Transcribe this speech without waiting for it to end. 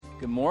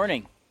Good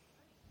morning.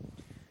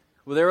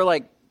 Well, there were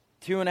like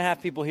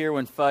 2.5 people here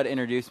when Fudd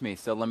introduced me,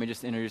 so let me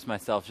just introduce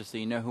myself just so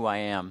you know who I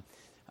am.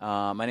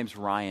 My name's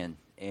Ryan,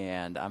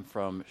 and I'm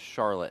from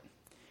Charlotte,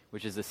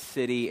 which is a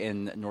city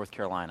in North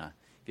Carolina,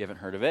 if you haven't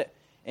heard of it.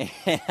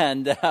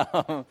 And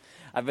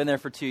I've been there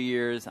for 2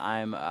 years.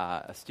 I'm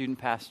a student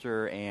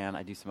pastor, and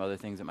I do some other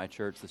things at my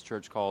church, this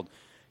church called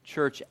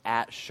Church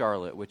at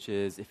Charlotte, which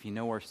is, if you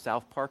know where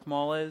South Park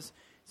Mall is,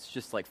 it's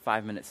just like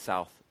 5 minutes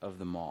south of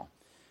the mall.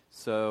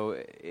 So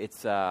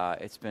it's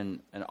been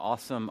an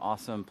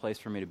awesome place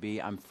for me to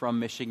be. I'm from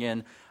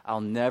Michigan.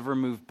 I'll never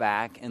move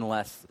back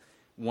unless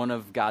one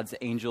of God's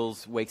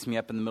angels wakes me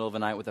up in the middle of the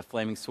night with a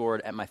flaming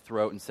sword at my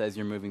throat and says,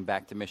 "You're moving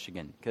back to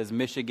Michigan." Because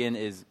Michigan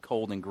is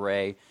cold and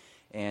gray.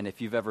 And if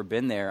you've ever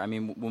been there, I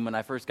mean, when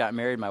I first got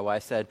married, my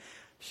wife said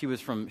she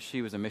was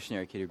a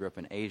missionary kid who grew up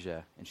in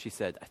Asia, and she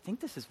said, "I think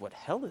this is what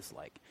hell is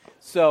like."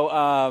 So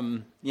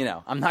I'm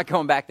not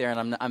going back there,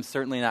 and I'm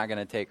certainly not going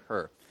to take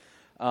her.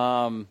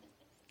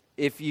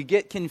 If you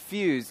get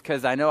confused,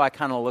 because I know I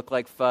kind of look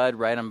like Fudd,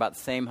 right? I'm about the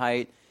same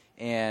height,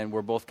 and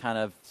we're both kind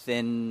of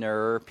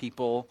thinner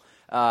people.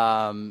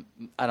 I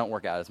don't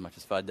work out as much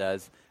as Fudd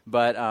does,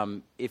 but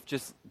if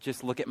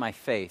just look at my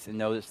face and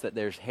notice that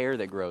there's hair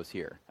that grows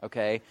here,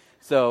 okay?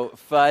 So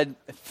Fudd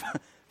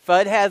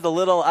has a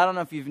little, I don't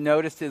know if you've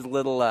noticed his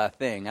little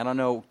thing. I don't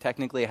know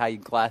technically how you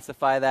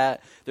classify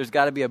that. There's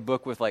got to be a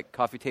book with like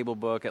coffee table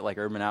book at like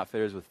Urban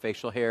Outfitters with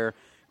facial hair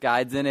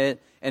guides in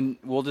it, and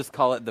we'll just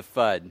call it the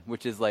Fudd,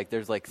 which is like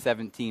there's like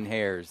 17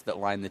 hairs that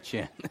line the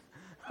chin.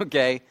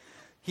 Okay?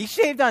 He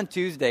shaved on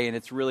Tuesday, and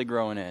it's really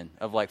growing in,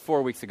 of like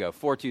 4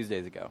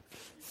 Tuesdays ago.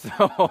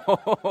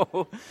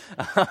 So,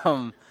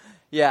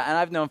 yeah, and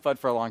I've known Fudd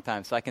for a long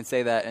time, so I can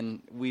say that,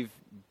 and we've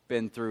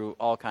been through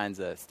all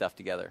kinds of stuff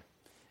together.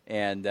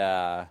 And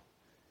so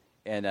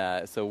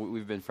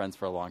we've been friends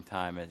for a long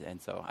time, and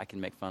so I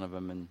can make fun of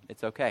him, and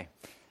it's okay.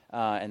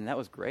 And that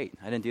was great.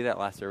 I didn't do that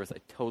last service.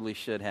 I totally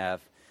should have.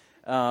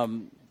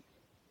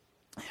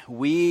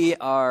 We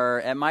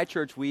are, at my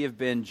church, we have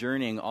been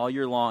journeying all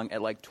year long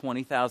at like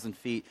 20,000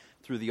 feet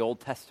through the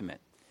Old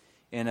Testament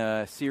in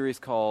a series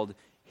called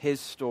His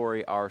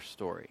Story, Our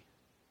Story.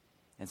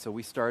 And so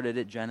we started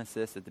at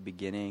Genesis at the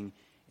beginning,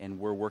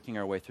 and we're working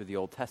our way through the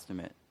Old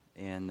Testament.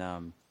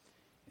 And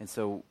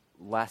so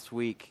last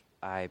week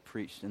I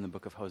preached in the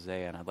book of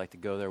Hosea, and I'd like to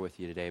go there with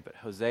you today. But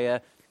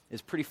Hosea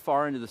is pretty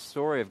far into the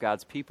story of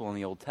God's people in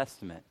the Old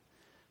Testament.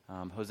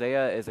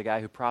 Hosea is a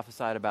guy who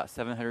prophesied about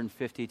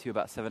 750 to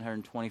about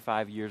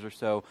 725 years or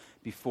so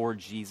before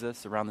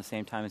Jesus, around the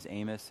same time as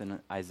Amos and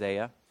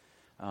Isaiah.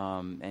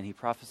 And he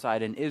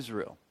prophesied in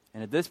Israel.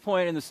 And at this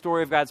point in the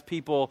story of God's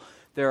people,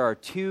 there are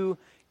two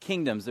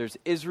kingdoms. There's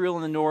Israel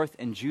in the north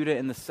and Judah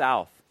in the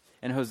south.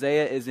 And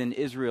Hosea is in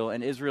Israel,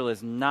 and Israel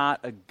is not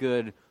a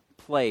good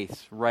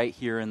place right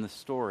here in the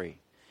story.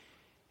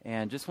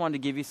 And just wanted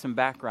to give you some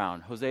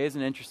background. Hosea is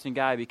an interesting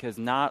guy because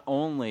not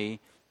only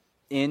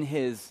in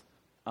his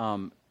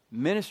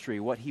ministry,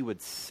 what he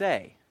would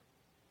say,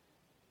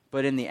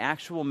 but in the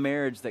actual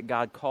marriage that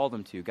God called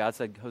him to. God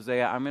said,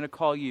 "Hosea, I'm going to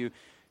call you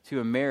to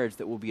a marriage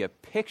that will be a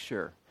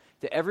picture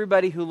to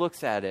everybody who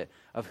looks at it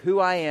of who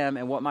I am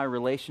and what my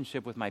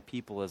relationship with my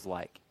people is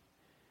like.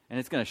 And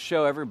it's going to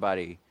show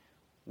everybody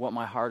what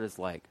my heart is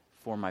like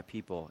for my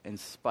people in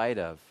spite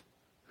of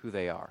who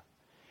they are."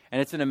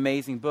 And it's an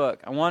amazing book.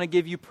 I want to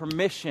give you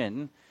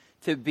permission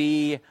to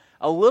be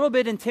a little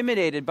bit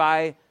intimidated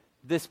by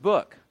this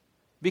book.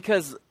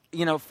 Because,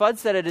 Fudd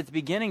said it at the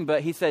beginning,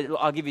 but he said,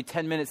 "I'll give you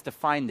 10 minutes to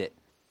find it."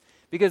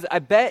 Because I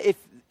bet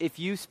if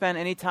you spent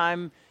any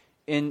time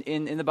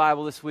in the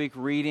Bible this week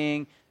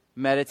reading,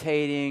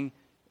 meditating,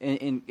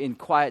 in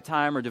quiet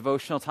time or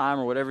devotional time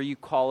or whatever you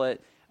call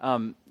it,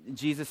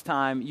 Jesus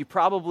time, you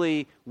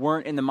probably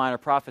weren't in the Minor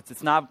Prophets.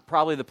 It's not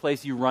probably the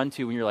place you run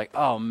to when you're like,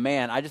 "Oh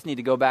man, I just need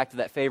to go back to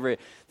that favorite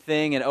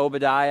thing in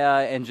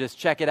Obadiah and just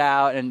check it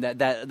out." And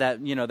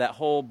that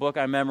whole book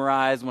I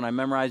memorized when I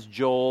memorized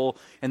Joel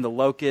and the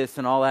locusts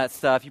and all that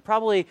stuff. You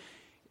probably,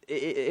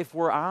 if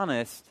we're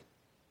honest,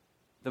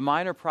 the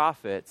Minor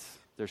Prophets,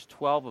 there's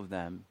 12 of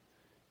them,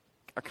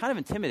 are kind of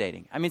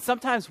intimidating. I mean,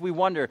 sometimes we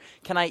wonder,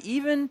 can I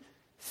even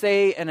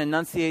say and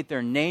enunciate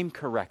their name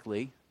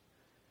correctly?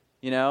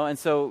 And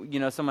so,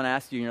 someone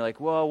asks you, and you're like,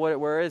 "Well,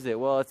 where is it?"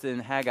 "Well, it's in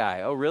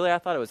Haggai." "Oh, really? I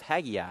thought it was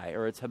Haggai,"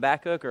 or it's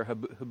Habakkuk or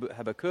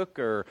Habakkuk,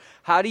 or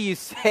how do you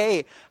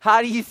say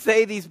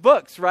these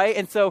books, right?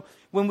 And so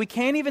when we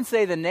can't even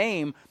say the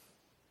name,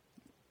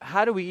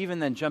 how do we even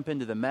then jump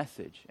into the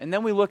message? And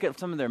then we look at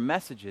some of their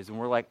messages, and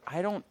we're like,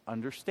 "I don't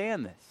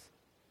understand this."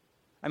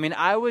 I mean,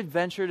 I would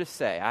venture to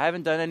say, I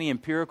haven't done any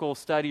empirical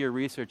study or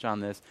research on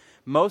this,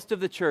 most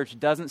of the church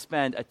doesn't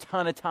spend a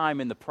ton of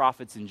time in the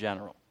prophets in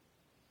general.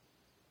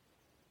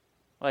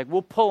 Like,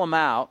 we'll pull them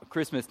out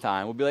Christmas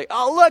time. We'll be like,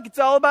 "Oh, look, it's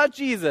all about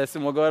Jesus."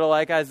 And we'll go to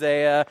like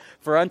Isaiah,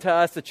 "For unto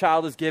us a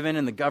child is given,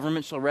 and the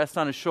government shall rest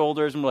on his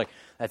shoulders." And we're like,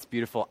 "That's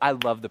beautiful. I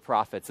love the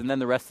prophets." And then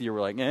the rest of the year we're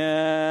like,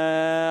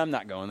 "I'm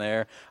not going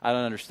there. I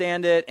don't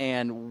understand it.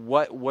 And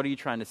what are you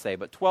trying to say?"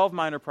 But 12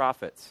 minor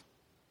prophets.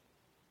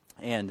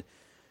 And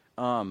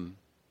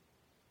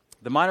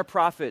The minor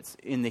prophets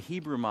in the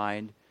Hebrew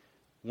mind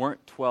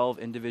weren't 12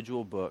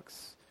 individual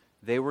books.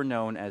 They were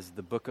known as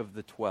the Book of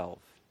the 12.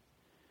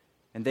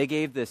 And they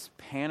gave this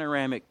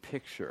panoramic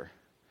picture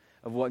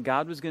of what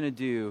God was going to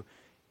do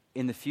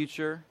in the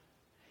future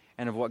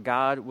and of what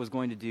God was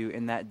going to do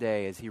in that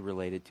day as he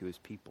related to his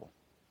people.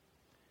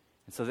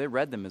 And so they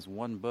read them as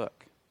one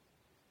book,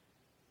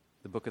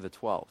 the Book of the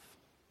 12.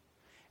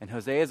 And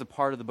Hosea is a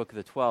part of the Book of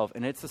the 12,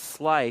 and it's a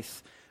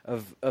slice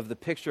of the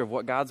picture of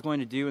what God's going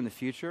to do in the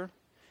future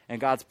and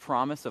God's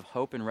promise of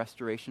hope and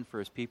restoration for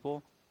his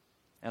people,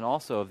 and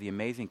also of the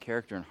amazing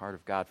character and heart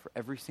of God for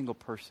every single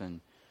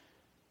person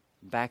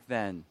back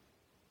then,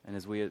 and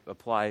as we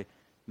apply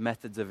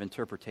methods of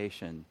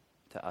interpretation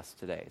to us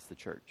today as the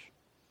church.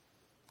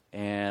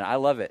 And I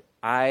love it.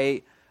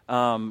 We're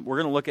going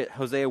to look at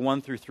Hosea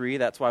 1 through 3.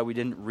 That's why we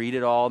didn't read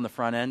it all in the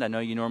front end. I know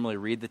you normally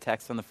read the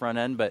text on the front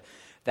end, but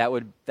that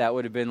would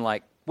have been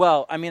like,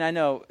 well, I mean, I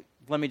know,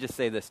 let me just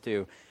say this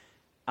too.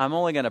 I'm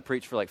only going to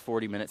preach for like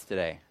 40 minutes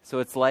today. So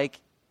it's like,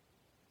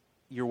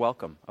 you're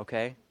welcome,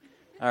 okay?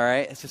 All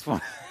right? I just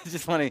want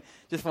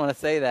to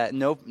say that.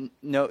 No,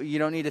 you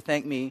don't need to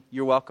thank me.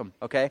 You're welcome,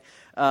 okay?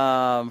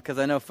 Because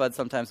I know FUD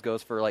sometimes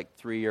goes for like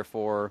 3 or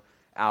 4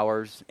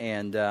 hours,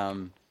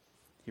 and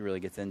he really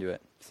gets into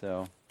it.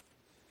 So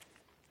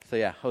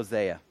yeah,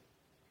 Hosea.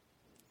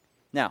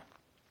 Now,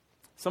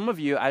 some of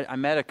you, I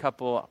met a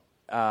couple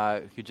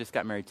who just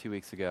got married 2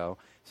 weeks ago.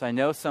 So I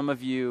know some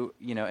of you,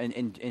 and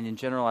in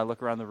general, I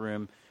look around the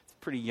room, it's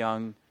pretty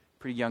young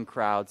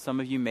crowd. Some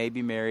of you may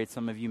be married,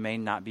 some of you may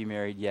not be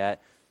married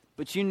yet.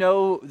 But you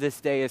know this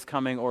day is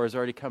coming or has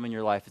already come in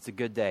your life. It's a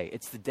good day.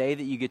 It's the day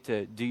that you get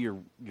to do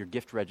your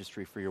gift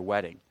registry for your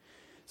wedding.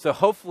 So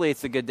hopefully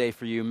it's a good day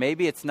for you.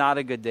 Maybe it's not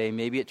a good day.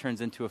 Maybe it turns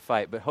into a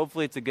fight. But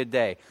hopefully it's a good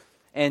day.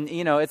 And,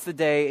 it's the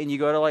day, and you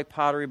go to like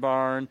Pottery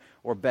Barn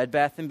or Bed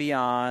Bath &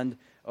 Beyond,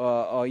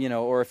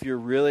 or if you're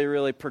really,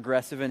 really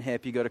progressive and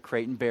hip, you go to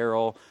Crate and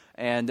Barrel,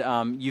 and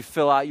you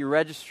fill out your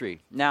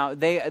registry. Now,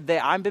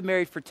 I've been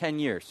married for 10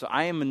 years, so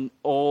I am an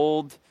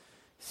old,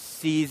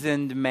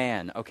 seasoned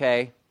man,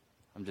 okay?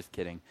 I'm just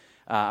kidding.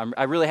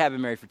 I really have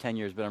been married for 10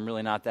 years, but I'm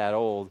really not that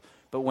old.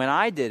 But when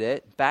I did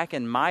it, back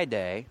in my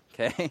day,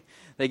 okay,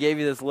 they gave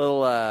you those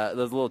little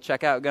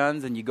checkout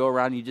guns, and you go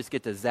around and you just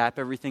get to zap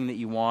everything that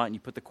you want, and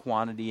you put the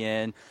quantity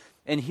in.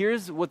 And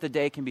here's what the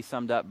day can be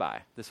summed up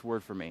by. This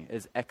word for me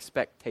is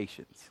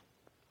expectations.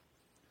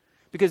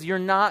 Because you're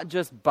not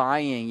just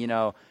buying,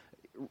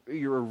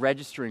 you're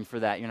registering for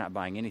that. You're not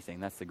buying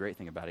anything. That's the great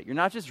thing about it. You're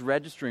not just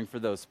registering for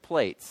those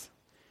plates,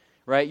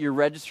 right? You're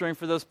registering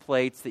for those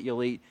plates that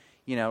you'll eat,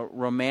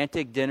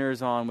 romantic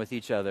dinners on with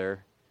each other,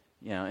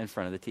 in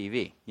front of the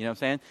TV. You know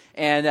what I'm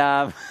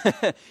saying?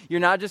 And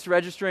you're not just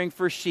registering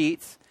for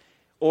sheets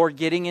or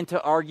getting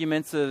into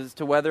arguments as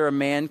to whether a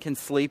man can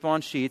sleep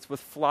on sheets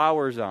with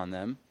flowers on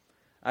them.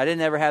 I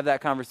didn't ever have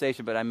that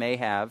conversation, but I may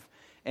have.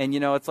 And,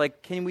 it's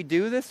like, can we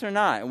do this or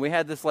not? And we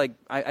had this,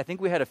 I think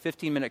we had a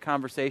 15-minute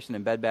conversation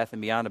in Bed Bath &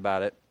 Beyond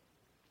about it.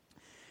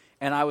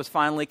 And I was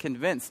finally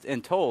convinced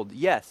and told,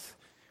 yes,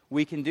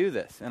 we can do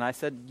this. And I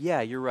said,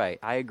 yeah, you're right.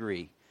 I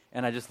agree.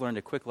 And I just learned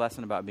a quick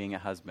lesson about being a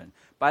husband.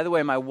 By the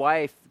way, my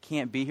wife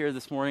can't be here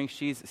this morning.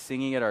 She's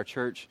singing at our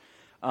church.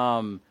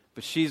 But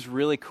she's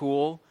really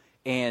cool.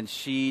 And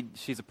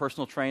she's a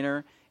personal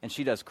trainer. And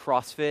she does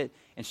CrossFit.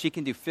 And she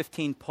can do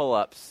 15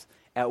 pull-ups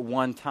at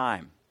one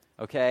time.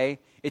 Okay?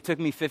 It took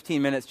me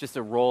 15 minutes just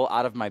to roll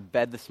out of my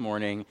bed this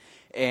morning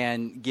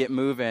and get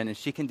moving. And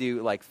she can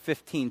do like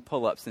 15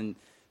 pull-ups. And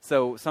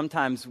so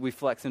sometimes we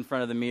flex in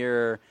front of the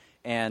mirror,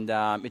 and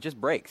it just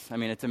breaks. I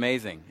mean, it's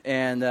amazing.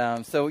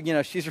 And so,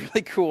 she's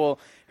really cool.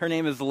 Her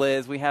name is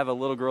Liz. We have a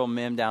little girl,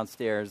 Mim,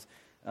 downstairs.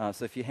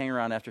 So if you hang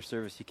around after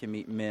service, you can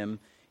meet Mim,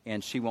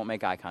 and she won't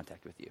make eye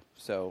contact with you.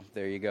 So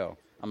there you go.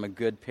 I'm a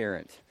good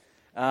parent.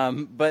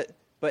 But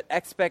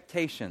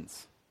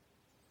expectations.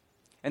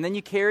 And then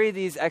you carry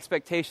these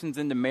expectations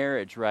into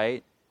marriage,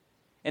 right?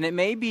 And it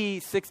may be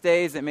 6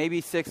 days, it may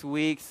be 6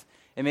 weeks,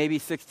 it may be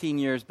 16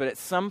 years, but at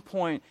some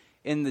point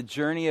in the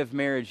journey of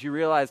marriage, you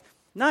realize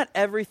not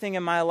everything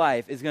in my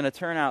life is going to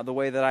turn out the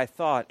way that I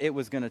thought it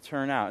was going to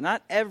turn out.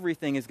 Not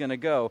everything is going to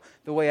go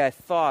the way I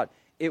thought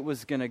it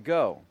was going to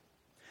go.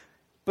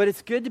 But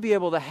it's good to be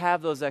able to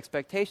have those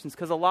expectations,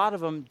 because a lot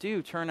of them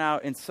do turn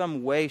out in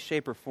some way,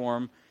 shape, or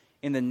form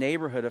in the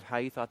neighborhood of how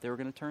you thought they were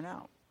going to turn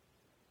out.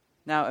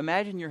 Now,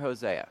 imagine you're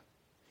Hosea.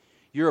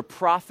 You're a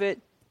prophet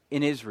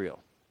in Israel,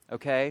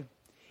 okay?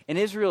 And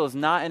Israel is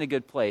not in a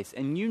good place.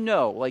 And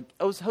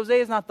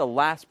Hosea is not the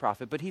last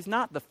prophet, but he's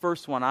not the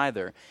first one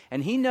either.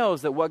 And he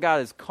knows that what God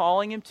is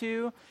calling him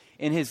to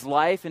in his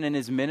life and in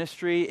his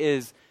ministry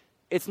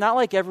it's not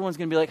like everyone's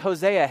going to be like,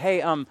 Hosea,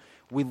 hey,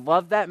 we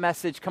love that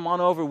message. Come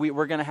on over.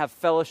 We're going to have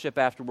fellowship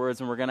afterwards,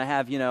 and we're going to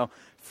have,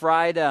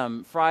 fried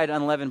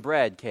unleavened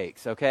bread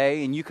cakes,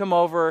 okay? And you come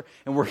over,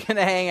 and we're going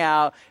to hang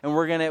out, and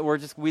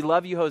we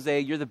love you, Hosea.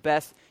 You're the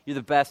best. You're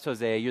the best,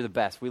 Hosea. You're the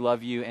best. We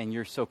love you, and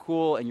you're so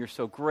cool, and you're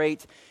so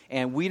great.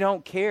 And we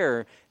don't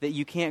care that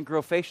you can't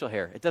grow facial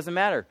hair. It doesn't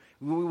matter.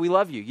 We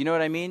love you. You know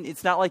what I mean?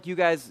 It's not like you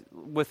guys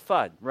with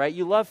FUD, right?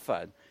 You love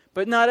FUD.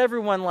 But not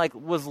everyone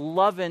was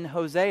loving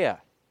Hosea.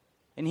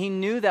 And he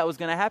knew that was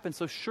going to happen.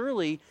 So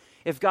surely,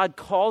 if God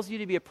calls you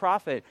to be a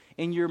prophet,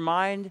 in your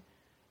mind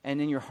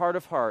and in your heart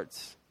of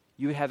hearts,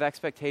 you would have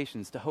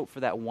expectations to hope for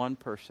that one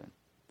person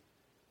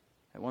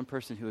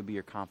who would be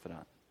your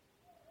confidant,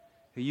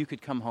 who you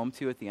could come home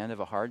to at the end of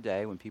a hard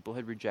day when people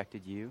had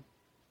rejected you,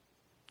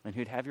 and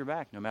who'd have your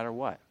back no matter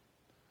what.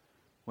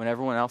 When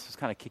everyone else was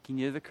kind of kicking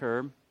you to the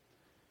curb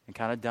and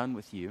kind of done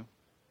with you,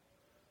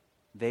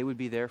 they would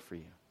be there for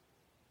you.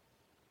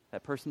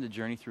 That person to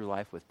journey through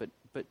life with.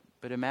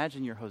 But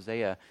imagine you're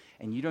Hosea,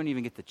 and you don't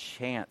even get the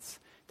chance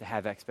to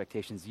have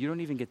expectations. You don't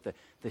even get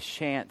the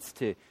chance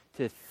to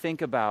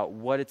think about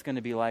what it's going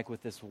to be like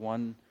with this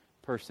one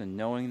person,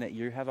 knowing that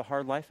you have a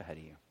hard life ahead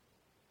of you.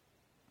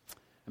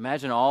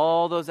 Imagine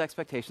all those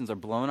expectations are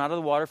blown out of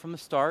the water from the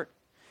start,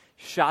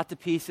 shot to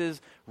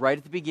pieces right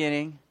at the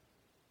beginning,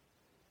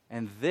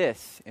 and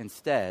this,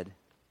 instead,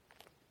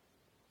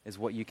 is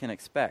what you can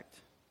expect.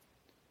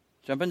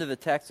 Jump into the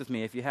text with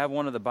me. If you have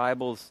one of the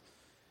Bibles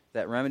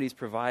that Remedy's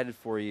provided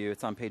for you,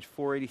 it's on page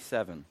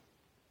 487.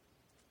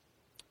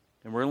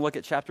 And we're going to look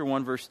at chapter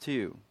 1, verse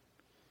 2,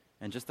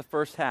 and just the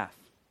first half.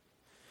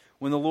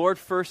 When the Lord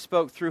first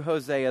spoke through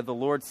Hosea, the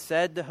Lord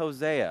said to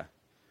Hosea,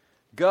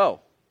 "Go,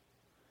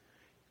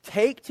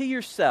 take to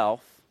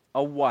yourself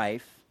a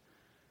wife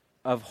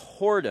of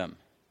whoredom."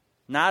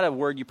 Not a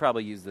word you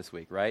probably use this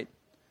week, right?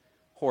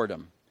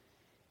 Whoredom.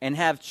 "And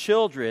have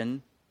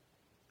children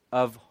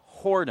of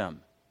whoredom."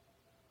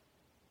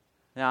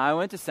 Now, I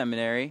went to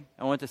seminary.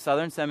 I went to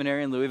Southern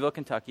Seminary in Louisville,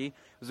 Kentucky. It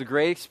was a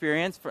great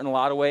experience in a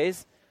lot of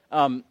ways.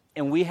 And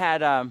we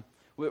had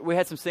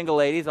some single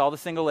ladies, all the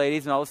single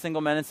ladies and all the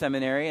single men in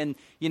seminary. And,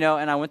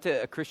 and I went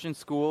to a Christian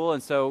school.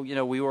 And so,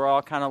 we were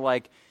all kind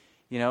of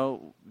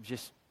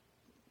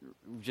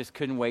just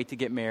couldn't wait to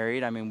get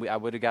married. I mean, I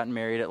would have gotten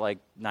married at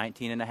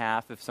 19 and a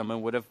half if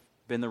someone would have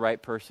been the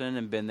right person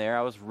and been there.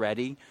 I was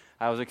ready.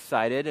 I was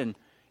excited. And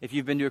if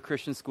you've been to a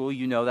Christian school,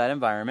 you know that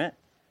environment.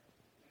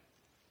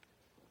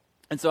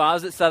 And so I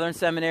was at Southern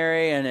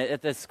Seminary and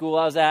at the school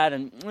I was at,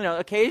 and,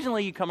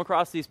 occasionally you come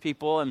across these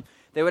people and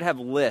they would have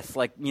lists,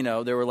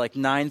 there were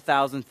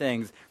 9,000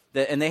 things,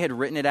 and they had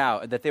written it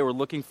out that they were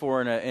looking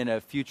for in a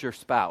future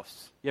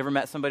spouse. You ever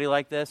met somebody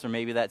like this? Or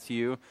maybe that's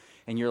you,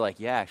 and you're like,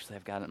 yeah, actually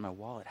I've got it in my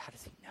wallet. How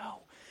does he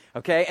know?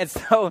 Okay, and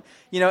so,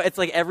 it's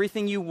like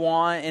everything you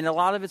want, and a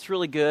lot of it's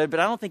really good,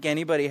 but I don't think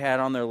anybody had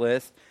on their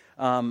list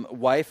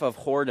wife of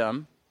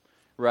whoredom,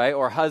 right,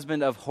 or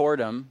husband of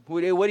whoredom.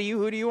 Who do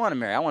you want to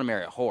marry? I want to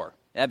marry a whore.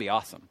 That'd be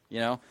awesome, You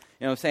know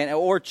what I'm saying?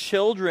 Or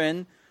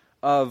children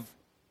of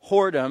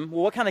whoredom.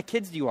 Well, what kind of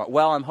kids do you want?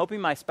 Well, I'm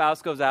hoping my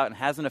spouse goes out and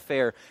has an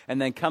affair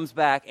and then comes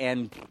back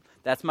and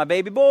that's my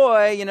baby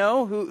boy,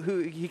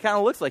 who he kind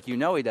of looks like you.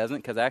 No, he doesn't,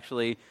 because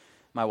actually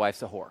my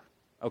wife's a whore.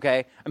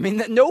 Okay? I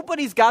mean,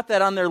 nobody's got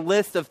that on their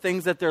list of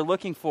things that they're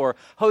looking for.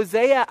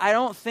 Hosea, I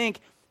don't think,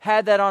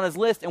 had that on his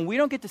list, and we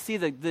don't get to see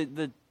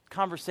the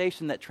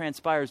conversation that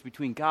transpires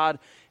between God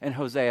and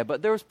Hosea,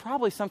 but there was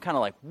probably some kind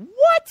of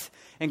what?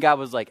 And God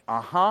was like,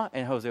 uh-huh,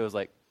 and Hosea was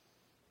like,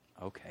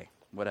 okay,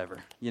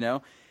 whatever,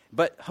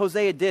 But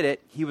Hosea did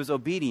it. He was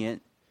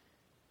obedient,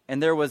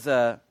 and there was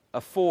a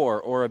for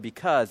or a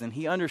because, and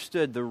he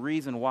understood the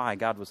reason why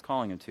God was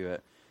calling him to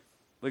it.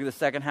 Look at the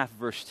second half of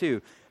verse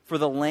 2. "For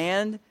the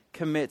land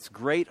commits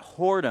great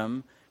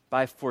whoredom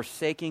by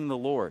forsaking the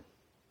Lord."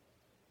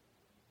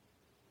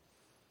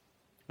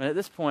 And at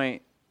this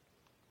point,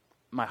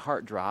 my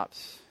heart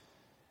drops,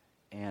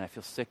 and I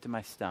feel sick to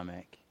my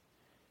stomach.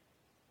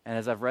 And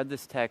as I've read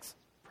this text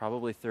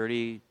probably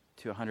 30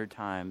 to 100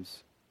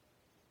 times,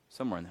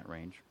 somewhere in that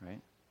range,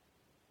 right,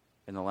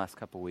 in the last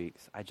couple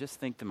weeks, I just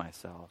think to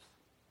myself,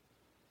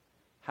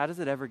 how does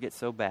it ever get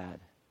so bad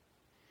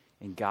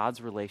in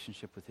God's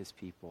relationship with his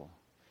people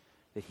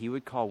that he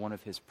would call one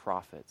of his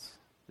prophets,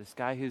 this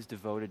guy who's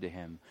devoted to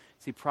him?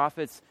 See,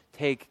 prophets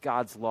take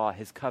God's law,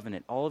 his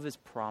covenant, all of his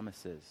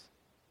promises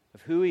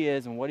of who he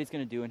is and what he's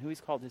going to do and who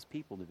he's called his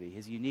people to be,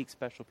 his unique,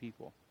 special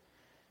people.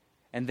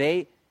 And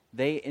they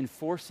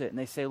enforce it, and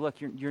they say,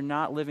 look, you're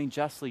not living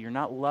justly, you're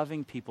not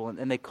loving people,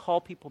 and they call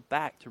people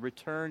back to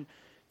return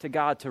to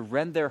God, to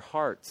rend their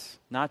hearts,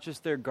 not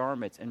just their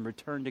garments, and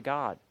return to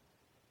God.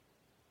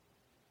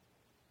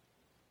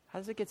 How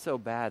does it get so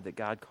bad that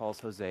God calls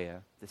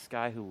Hosea, this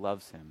guy who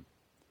loves him,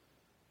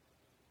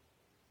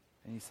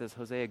 and he says,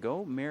 Hosea,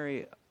 go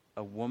marry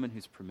a woman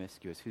who's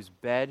promiscuous, whose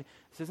bed,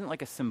 this isn't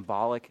like a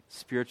symbolic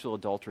spiritual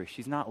adultery.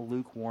 She's not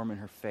lukewarm in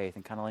her faith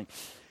and kind of like,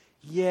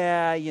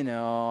 yeah,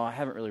 I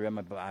haven't really read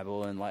my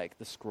Bible and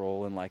the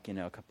scroll in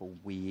a couple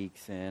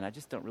weeks, and I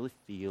just don't really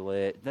feel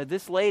it. Now,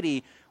 this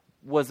lady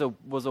was a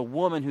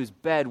woman whose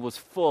bed was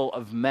full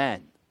of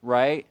men,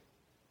 right?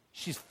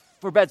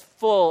 Her bed's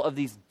full of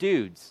these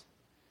dudes.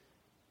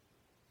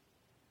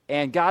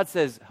 And God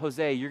says,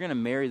 Hosea, you're going to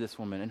marry this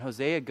woman. And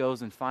Hosea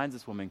goes and finds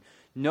this woman,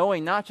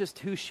 knowing not just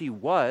who she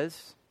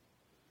was,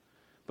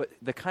 but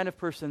the kind of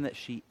person that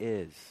she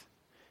is.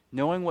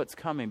 Knowing what's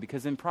coming.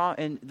 Because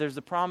there's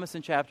a promise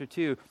in chapter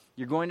 2,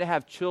 you're going to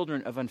have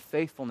children of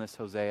unfaithfulness,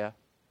 Hosea.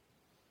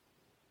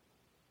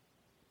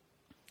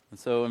 And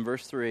so in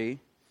verse 3,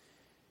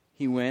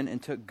 he went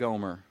and took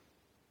Gomer.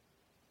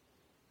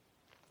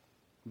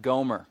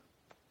 Gomer.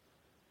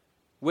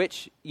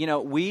 Which,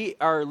 we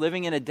are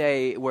living in a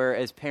day where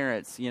as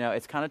parents,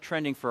 it's kind of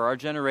trending for our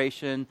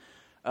generation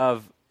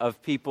of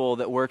people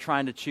that we're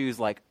trying to choose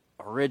like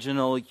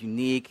original,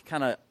 unique,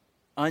 kind of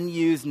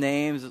unused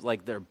names,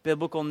 like they're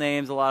biblical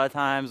names a lot of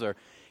times, or,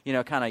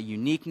 kind of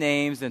unique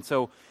names. And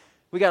so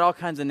we got all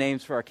kinds of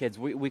names for our kids.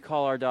 We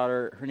call our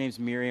daughter, her name's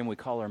Miriam, we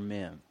call her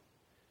Mim.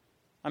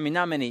 I mean,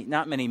 not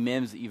many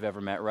Mims that you've ever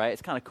met, right?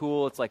 It's kind of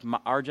cool. It's like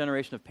our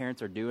generation of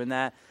parents are doing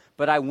that.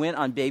 But I went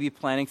on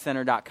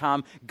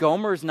babyplanningcenter.com.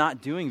 Gomer's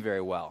not doing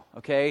very well,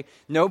 okay?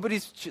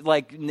 Nobody's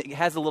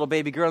has a little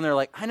baby girl and they're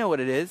like, I know what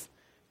it is.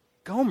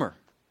 Gomer,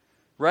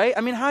 right?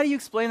 I mean, how do you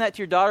explain that to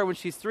your daughter when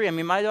she's 3? I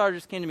mean, my daughter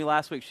just came to me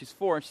last week. She's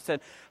 4, and she said,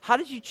 how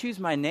did you choose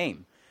my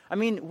name? I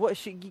mean,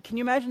 can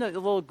you imagine a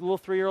little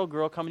 3-year-old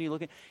girl coming to you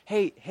looking,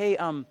 hey,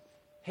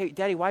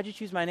 Daddy, why'd you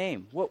choose my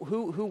name?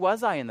 Who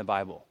was I in the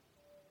Bible?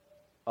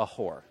 A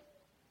whore.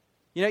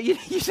 You're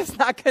just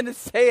not going to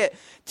say it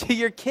to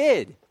your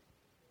kid.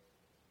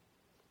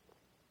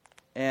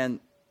 And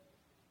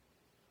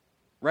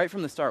right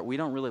from the start, we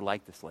don't really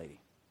like this lady.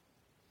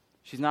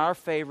 She's not our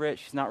favorite.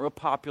 She's not real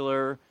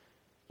popular.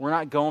 We're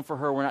not going for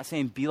her. We're not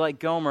saying be like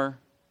Gomer.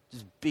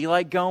 Just be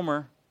like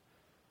Gomer.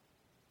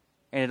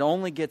 And it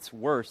only gets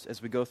worse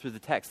as we go through the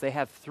text. They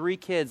have 3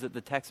 kids that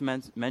the text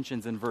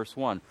mentions in verse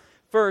 1.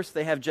 First,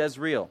 they have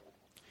Jezreel.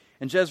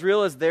 And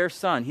Jezreel is their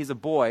son. He's a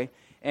boy.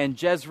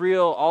 And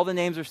Jezreel, all the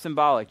names are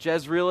symbolic.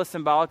 Jezreel is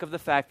symbolic of the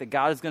fact that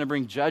God is going to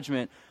bring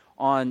judgment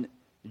on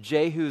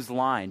Jehu's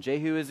line.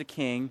 Jehu is a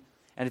king,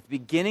 and at the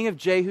beginning of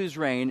Jehu's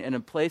reign, in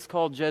a place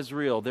called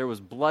Jezreel, there was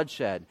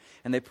bloodshed.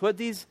 And they put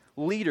these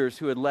leaders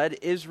who had led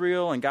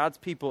Israel and God's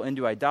people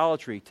into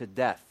idolatry to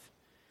death.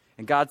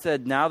 And God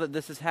said, now that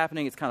this is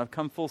happening, it's kind of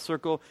come full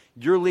circle.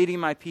 You're leading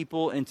my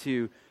people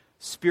into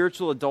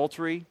spiritual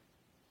adultery,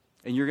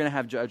 and you're going to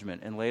have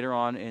judgment. And later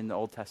on in the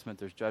Old Testament,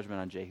 there's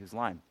judgment on Jehu's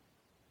line.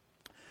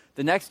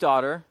 The next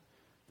daughter,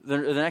 the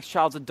next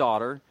child's a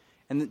daughter,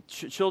 and the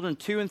children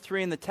 2 and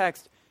 3 in the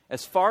text,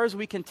 as far as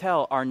we can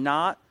tell, are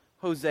not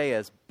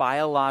Hosea's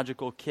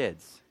biological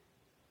kids.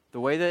 The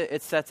way that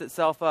it sets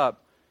itself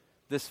up,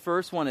 this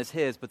first one is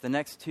his, but the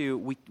next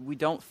 2, we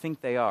don't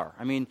think they are.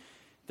 I mean,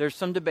 there's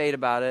some debate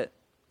about it,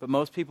 but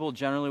most people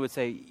generally would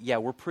say, yeah,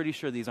 we're pretty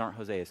sure these aren't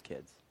Hosea's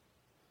kids.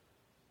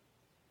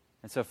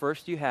 And so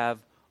first you have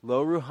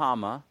Lo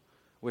Ruhama,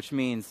 which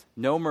means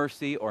no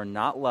mercy or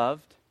not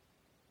loved.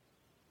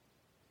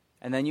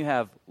 And then you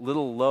have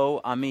little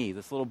Lo Ami,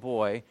 this little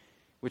boy,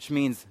 which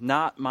means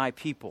not my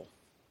people.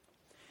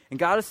 And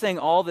God is saying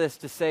all this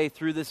to say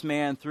through this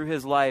man, through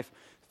his life,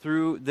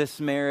 through this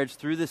marriage,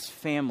 through this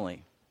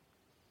family.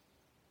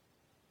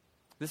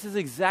 This is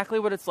exactly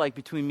what it's like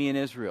between me and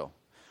Israel.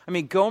 I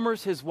mean,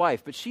 Gomer's his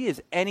wife, but she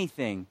is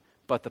anything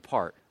but the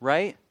part,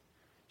 right?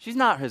 She's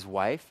not his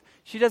wife.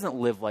 She doesn't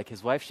live like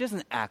his wife. She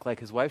doesn't act like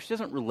his wife. She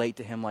doesn't relate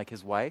to him like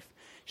his wife.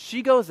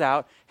 She goes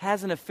out,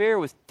 has an affair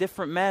with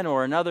different men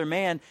or another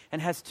man,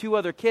 and has 2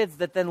 other kids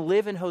that then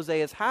live in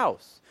Hosea's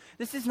house.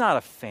 This is not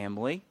a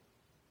family.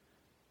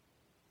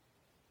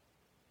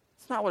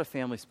 It's not what a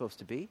family's supposed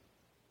to be.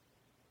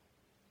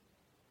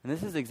 And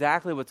this is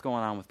exactly what's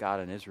going on with God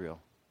and Israel.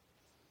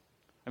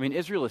 I mean,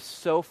 Israel is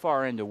so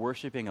far into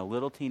worshiping a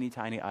little teeny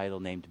tiny idol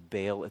named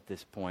Baal at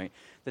this point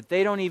that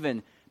they don't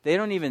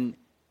even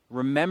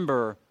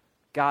remember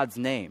God's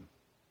name.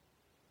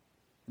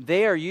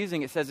 They are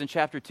using, it says in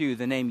chapter 2,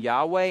 the name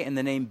Yahweh and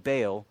the name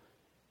Baal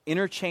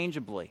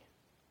interchangeably.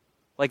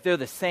 Like they're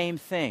the same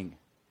thing.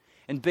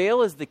 And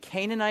Baal is the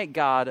Canaanite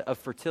god of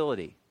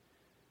fertility.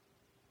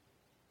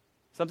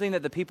 Something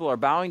that the people are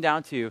bowing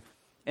down to,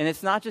 and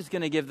it's not just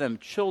going to give them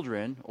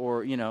children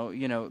or,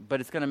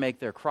 but it's going to make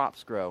their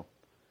crops grow.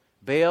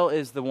 Baal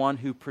is the one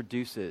who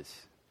produces.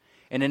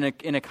 And in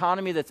an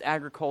economy that's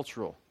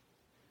agricultural,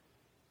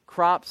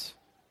 crops,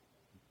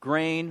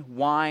 grain,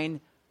 wine,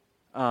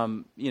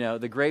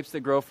 the grapes that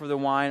grow for the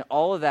wine,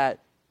 all of that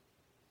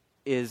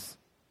is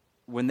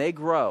when they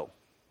grow,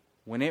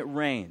 when it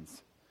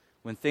rains,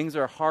 when things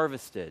are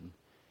harvested,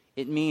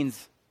 it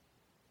means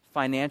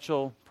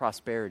financial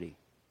prosperity.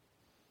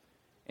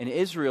 And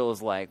Israel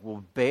is like,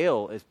 well,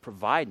 Baal is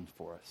providing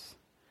for us.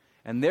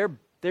 And they're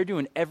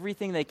doing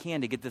everything they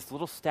can to get this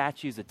little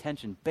statue's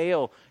attention.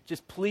 Baal,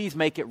 just please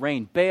make it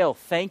rain. Baal,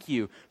 thank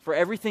you for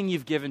everything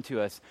you've given to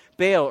us.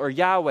 Baal or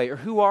Yahweh, or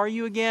who are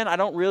you again? I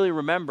don't really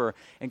remember.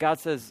 And God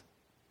says,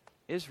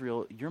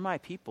 Israel, you're my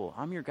people.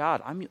 I'm your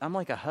God. I'm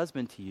like a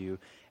husband to you.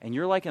 And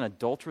you're like an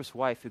adulterous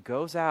wife who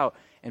goes out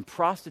and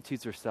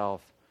prostitutes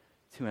herself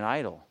to an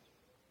idol.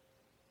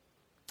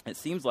 It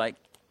seems like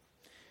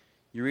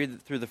you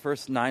read through the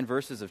first 9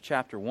 verses of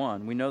chapter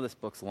 1. We know this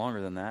book's longer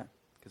than that,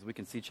 because we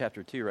can see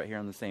chapter 2 right here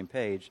on the same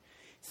page.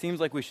 It seems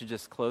like we should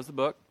just close the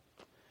book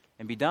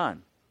and be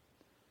done.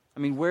 I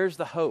mean, where's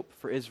the hope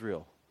for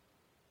Israel?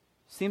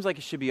 Seems like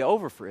it should be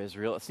over for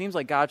Israel. It seems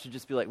like God should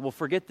just be like, well,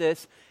 forget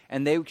this,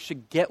 and they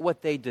should get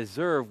what they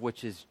deserve,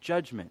 which is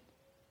judgment.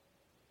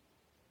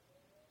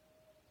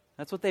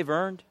 That's what they've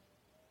earned.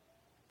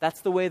 That's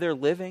the way they're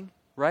living,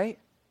 right?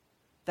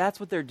 That's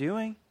what they're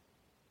doing.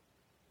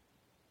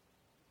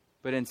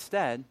 But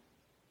instead,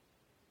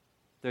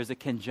 there's a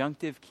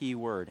conjunctive key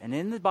word. And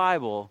in the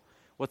Bible,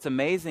 what's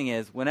amazing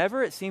is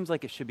whenever it seems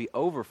like it should be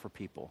over for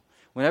people,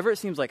 whenever it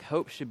seems like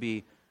hope should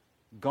be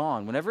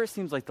gone, whenever it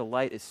seems like the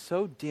light is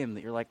so dim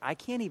that you're like, I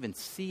can't even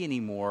see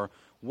anymore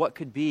what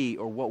could be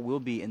or what will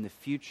be in the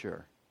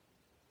future,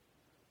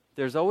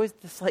 there's always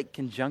this like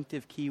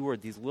conjunctive key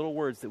word, these little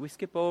words that we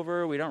skip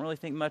over, we don't really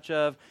think much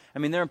of. I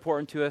mean, they're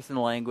important to us in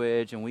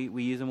language, and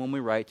we use them when we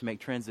write to make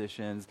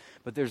transitions,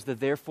 but there's the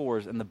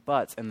therefores and the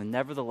buts and the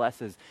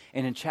neverthelesses.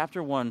 And in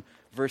chapter 1,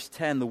 verse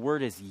 10, the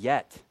word is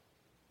yet.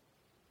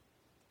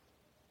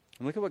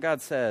 And look at what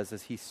God says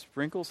as he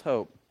sprinkles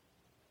hope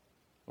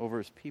over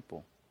his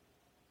people.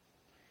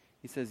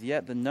 He says,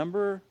 yet the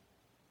number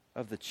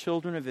of the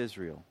children of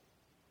Israel.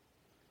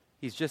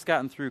 He's just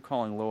gotten through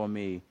calling Lo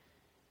Ami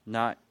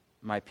not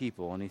my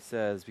people. And he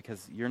says,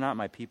 because you're not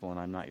my people and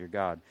I'm not your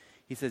God.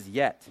 He says,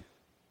 yet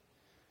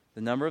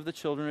the number of the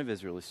children of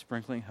Israel is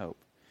sprinkling hope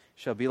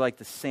shall be like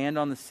the sand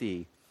on the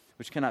sea,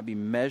 which cannot be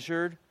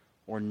measured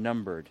or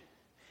numbered.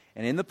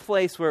 And in the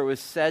place where it was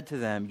said to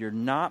them, you're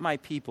not my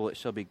people, it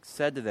shall be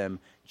said to them,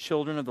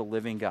 children of the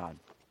living God.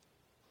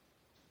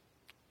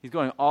 He's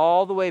going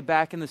all the way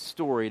back in the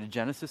story to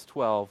Genesis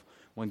 12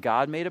 when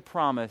God made a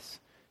promise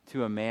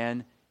to a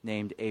man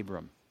named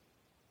Abram,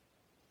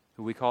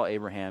 who we call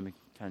Abraham. He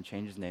kind of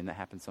changed his name. That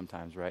happens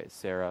sometimes, right?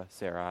 Sarah,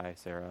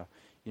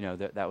 you know,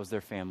 that was their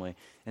family.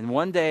 And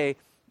one day,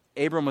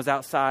 Abram was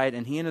outside,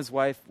 and he and his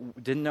wife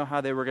didn't know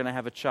how they were going to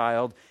have a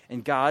child,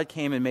 and God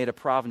came and made a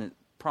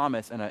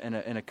promise and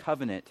a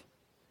covenant,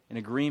 an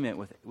agreement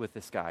with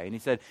this guy. And he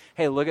said,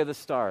 hey, look at the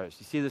stars.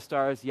 You see the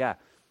stars? Yeah.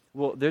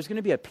 Well, there's going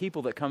to be a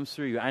people that comes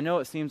through you. I know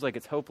it seems like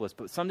it's hopeless,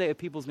 but someday a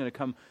people's going to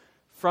come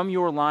from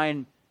your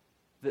line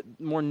that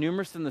more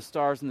numerous than the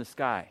stars in the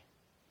sky.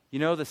 You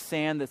know the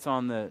sand that's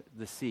on the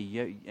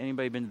sea.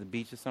 Anybody been to the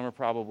beach this summer?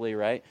 Probably,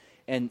 right?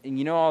 And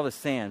you know all the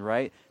sand,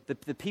 right?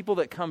 The people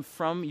that come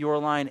from your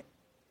line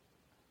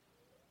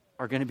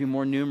are going to be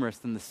more numerous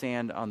than the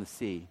sand on the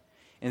sea.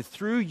 And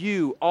through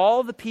you,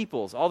 all the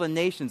peoples, all the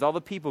nations, all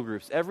the people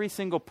groups, every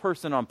single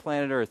person on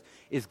planet Earth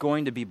is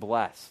going to be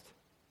blessed.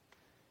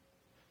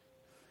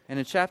 And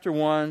in chapter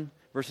 1,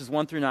 verses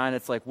 1 through 9,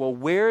 it's like, well,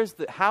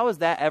 how is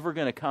that ever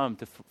going to come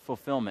to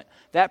fulfillment?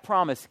 That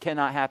promise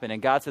cannot happen.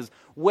 And God says,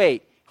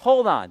 wait,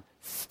 hold on,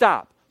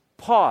 stop,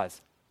 pause.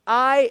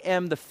 I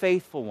am the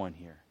faithful one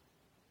here.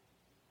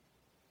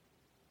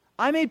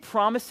 I made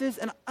promises,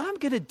 and I'm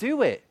going to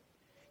do it.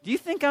 Do you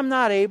think I'm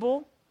not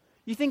able?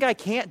 You think I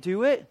can't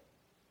do it?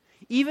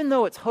 Even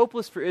though it's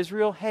hopeless for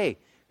Israel, hey,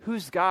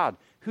 who's God?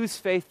 Who's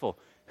faithful?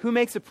 Who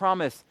makes a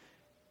promise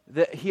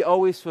that he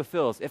always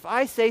fulfills? If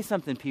I say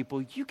something,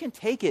 people, you can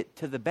take it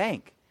to the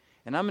bank,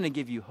 and I'm going to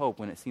give you hope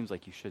when it seems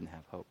like you shouldn't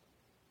have hope.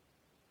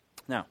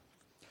 Now,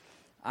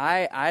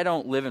 I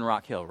don't live in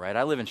Rock Hill, right?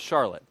 I live in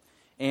Charlotte,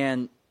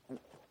 and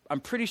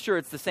I'm pretty sure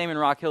it's the same in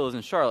Rock Hill as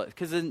in Charlotte,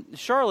 because in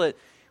Charlotte,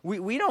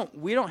 we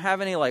don't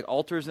have any like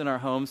altars in our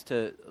homes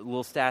with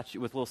little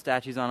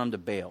statues on them to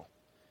Baal.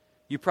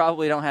 You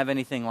probably don't have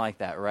anything like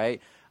that,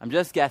 right? I'm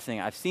just guessing.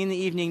 I've seen the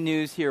evening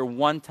news here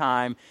one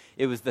time.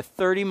 It was the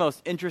 30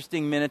 most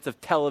interesting minutes of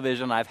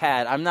television I've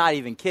had. I'm not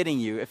even kidding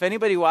you. If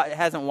anybody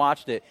hasn't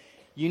watched it,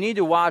 you need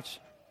to watch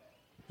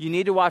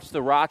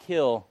the Rock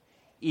Hill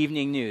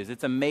evening news.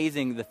 It's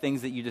amazing the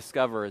things that you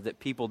discover that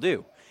people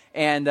do.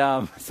 And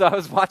so I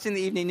was watching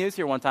the evening news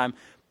here one time,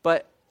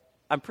 but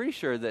I'm pretty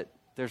sure that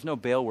there's no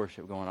Baal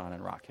worship going on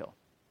in Rock Hill.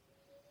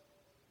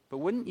 But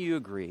wouldn't you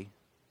agree?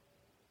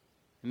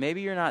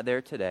 Maybe you're not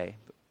there today,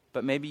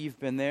 but maybe you've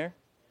been there,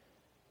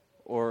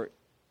 or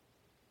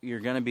you're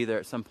going to be there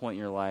at some point in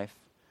your life,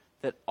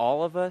 that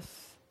all of us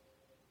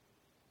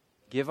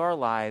give our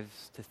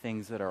lives to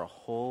things that are a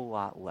whole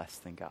lot less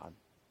than God.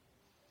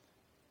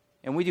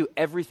 And we do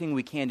everything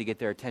we can to get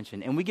their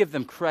attention. And we give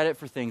them credit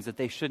for things that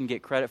they shouldn't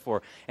get credit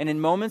for. And in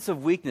moments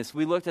of weakness,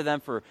 we look to them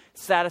for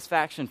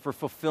satisfaction, for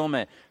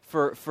fulfillment,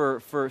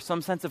 for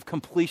some sense of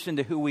completion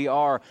to who we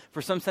are,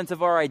 for some sense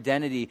of our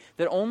identity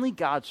that only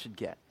God should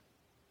get.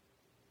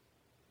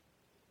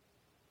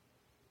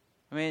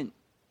 I mean,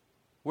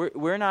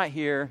 we're not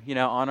here,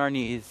 on our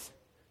knees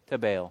to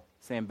Baal,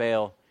 saying,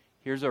 Baal,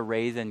 here's a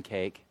raisin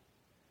cake.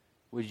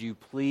 Would you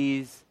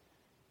please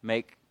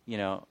make,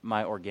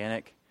 my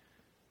organic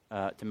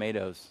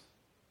tomatoes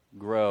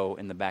grow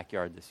in the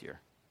backyard this year?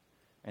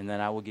 And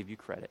then I will give you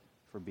credit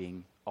for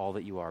being all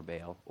that you are,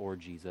 Baal, or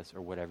Jesus,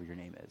 or whatever your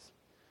name is.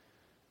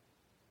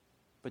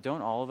 But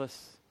don't all of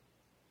us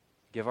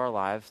give our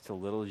lives to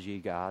little g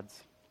gods,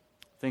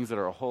 things that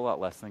are a whole lot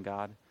less than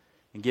God,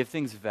 and give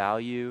things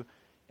value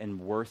and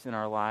worth in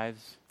our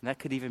lives? And that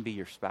could even be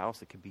your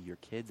spouse, it could be your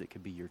kids, it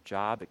could be your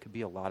job, it could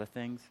be a lot of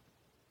things.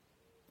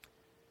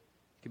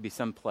 It could be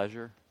some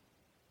pleasure.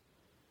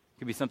 It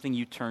could be something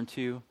you turn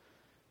to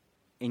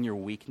in your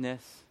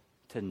weakness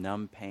to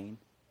numb pain.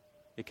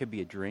 It could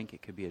be a drink,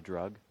 it could be a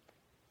drug.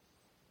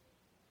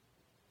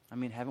 I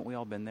mean, haven't we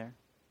all been there?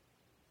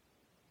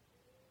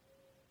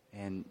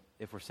 And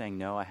if we're saying,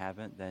 no, I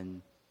haven't,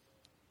 then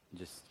I'm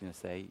just going to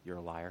say, you're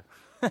a liar.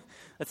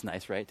 That's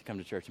nice, right, to come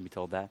to church and be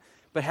told that.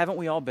 But haven't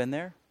we all been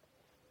there?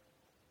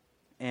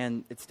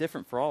 And it's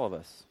different for all of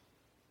us.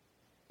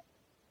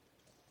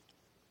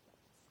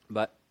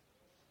 But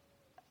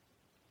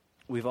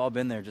we've all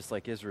been there just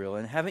like Israel.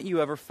 And haven't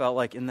you ever felt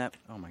like in that,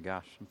 oh my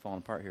gosh, I'm falling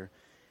apart here.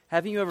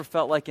 Haven't you ever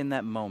felt like in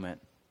that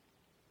moment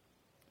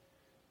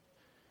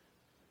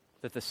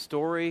that the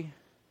story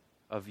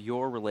of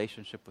your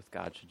relationship with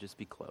God should just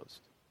be closed?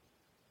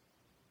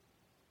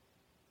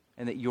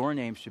 And that your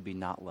name should be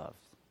not loved.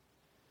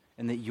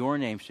 And that your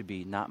name should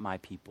be not my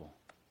people.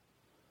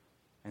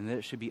 And that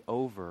it should be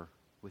over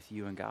with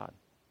you and God.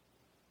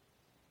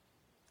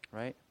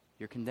 Right?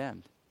 You're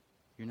condemned.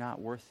 You're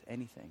not worth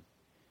anything.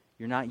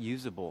 You're not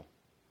usable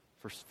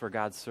for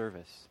God's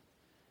service.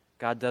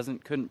 God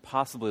couldn't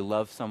possibly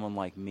love someone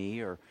like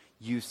me or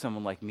use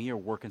someone like me or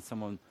work in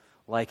someone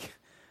like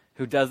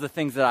who does the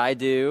things that I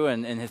do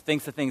and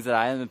thinks the things that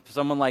I am.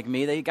 Someone like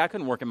me, God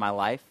couldn't work in my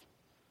life.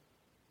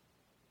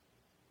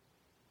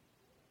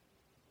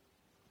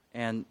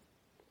 And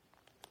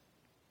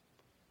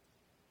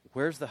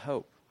where's the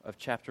hope of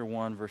chapter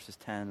 1, verses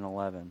 10 and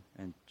 11,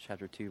 and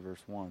chapter 2,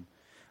 verse 1?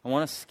 I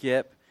want to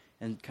skip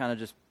and kind of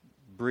just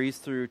breeze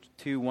through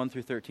 2, 1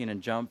 through 13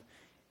 and jump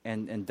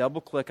and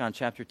double-click on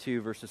chapter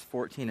 2, verses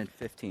 14 and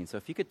 15. So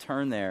if you could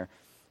turn there,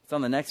 it's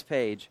on the next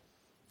page.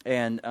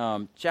 And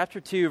chapter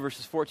 2,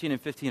 verses 14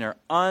 and 15 are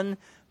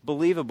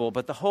unbelievable,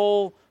 but the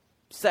whole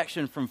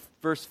section from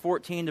verse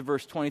 14 to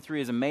verse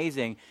 23 is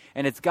amazing,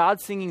 and it's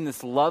God singing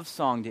this love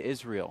song to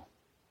Israel.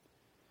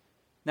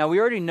 Now, we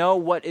already know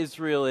what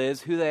Israel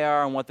is, who they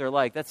are, and what they're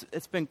like.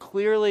 It's been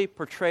clearly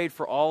portrayed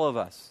for all of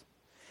us.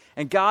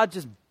 And God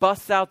just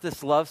busts out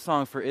this love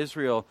song for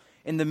Israel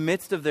in the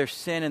midst of their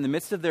sin, in the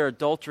midst of their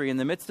adultery, in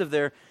the midst of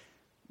their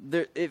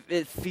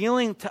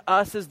feeling to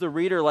us as the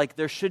reader like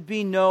there should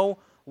be no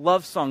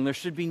love song, there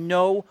should be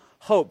no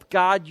hope.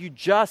 God, you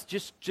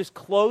just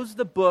close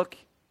the book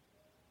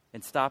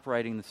and stop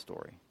writing the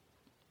story.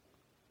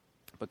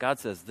 But God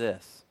says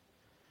this.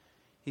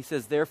 He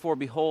says, therefore,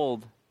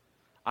 behold,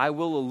 I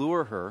will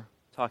allure her,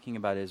 talking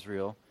about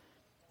Israel,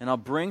 and I'll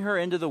bring her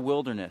into the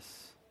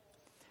wilderness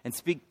and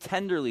speak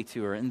tenderly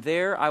to her, and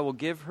there I will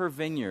give her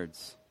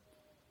vineyards.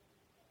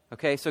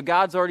 Okay, so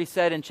God's already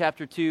said in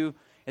chapter 2,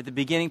 at the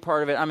beginning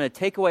part of it, I'm going to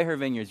take away her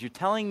vineyards. You're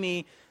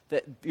telling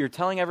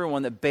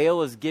everyone that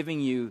Baal is giving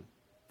you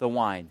the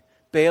wine.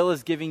 Baal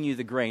is giving you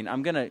the grain.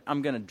 I'm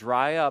gonna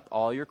dry up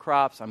all your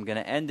crops. I'm going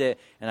to end it,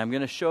 and I'm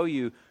going to show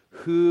you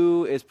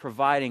who is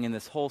providing in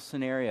this whole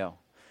scenario.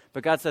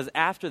 But God says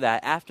after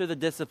that, after the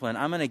discipline,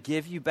 I'm going to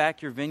give you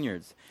back your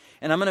vineyards.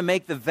 And I'm going to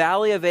make the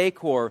valley of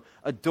Achor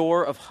a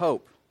door of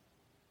hope.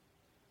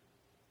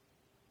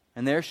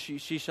 And there she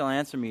shall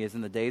answer me as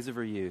in the days of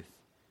her youth,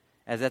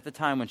 as at the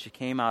time when she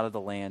came out of the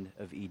land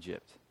of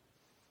Egypt.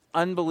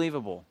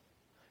 Unbelievable.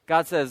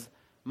 God says,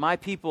 my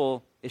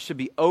people, it should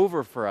be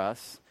over for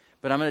us,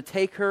 but I'm going to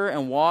take her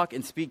and walk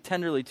and speak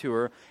tenderly to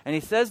her. And he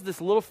says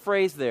this little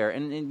phrase there,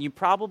 and you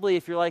probably,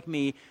 if you're like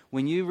me,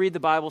 when you read the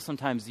Bible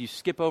sometimes you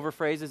skip over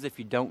phrases if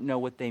you don't know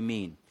what they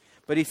mean.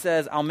 But he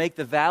says, I'll make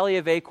the valley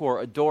of Achor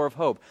a door of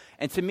hope.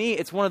 And to me,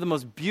 it's one of the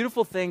most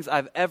beautiful things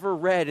I've ever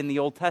read in the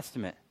Old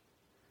Testament.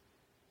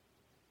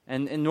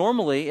 And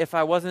normally, if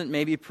I wasn't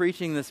maybe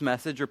preaching this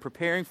message or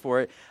preparing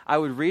for it, I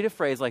would read a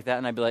phrase like that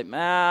and I'd be like,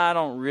 I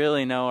don't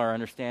really know or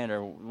understand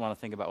or want to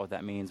think about what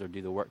that means or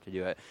do the work to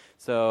do it.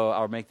 So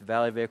I'll make the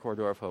valley of Achor a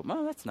door of hope.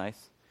 Oh, that's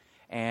nice.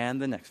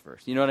 And the next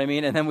verse. You know what I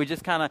mean? And then we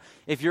just kind of,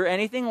 if you're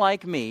anything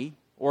like me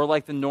or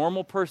like the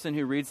normal person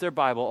who reads their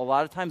Bible, a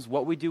lot of times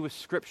what we do with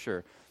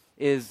Scripture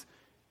is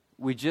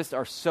we just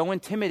are so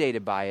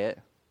intimidated by it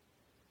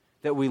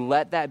that we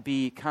let that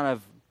be kind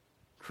of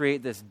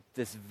create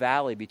this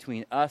valley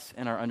between us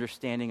and our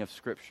understanding of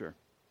Scripture.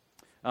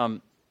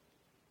 And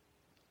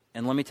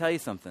let me tell you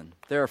something.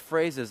 There are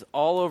phrases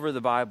all over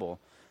the Bible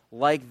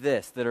like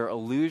this that are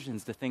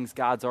allusions to things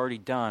God's already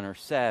done or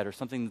said or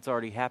something that's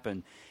already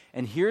happened.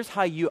 And here's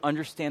how you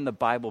understand the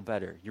Bible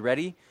better. You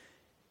ready?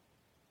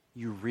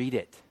 You read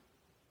it.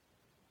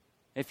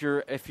 If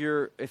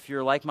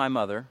you're like my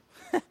mother,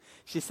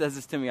 she says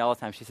this to me all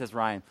the time. She says,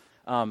 Ryan,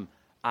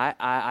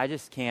 I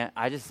just can't.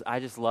 I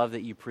just love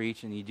that you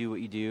preach and you do what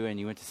you do and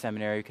you went to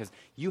seminary because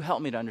you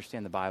help me to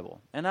understand the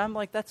Bible. And I'm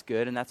like, that's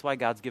good, and that's why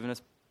God's given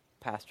us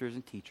pastors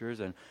and teachers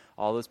and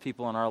all those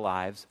people in our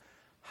lives.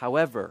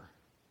 However,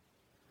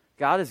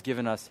 God has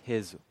given us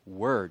His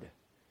Word.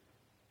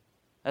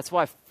 That's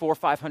why 400 or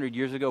 500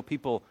 years ago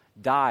people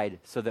died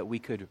so that we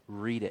could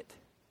read it.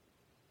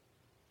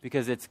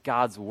 Because it's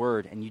God's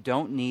Word, and you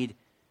don't need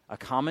a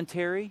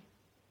commentary.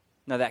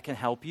 Now, that can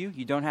help you.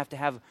 You don't have to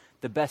have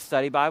the best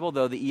study Bible,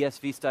 though the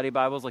ESV study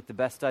Bible is like the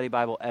best study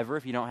Bible ever.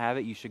 If you don't have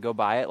it, you should go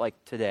buy it like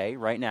today,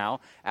 right now,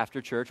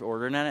 after church,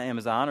 order it on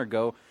Amazon or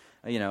go,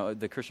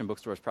 the Christian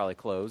bookstore is probably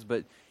closed,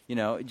 but,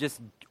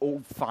 just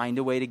find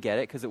a way to get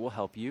it because it will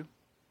help you.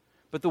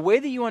 But the way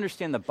that you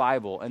understand the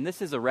Bible, and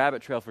this is a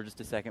rabbit trail for just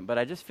a second, but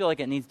I just feel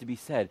like it needs to be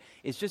said,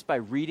 is just by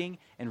reading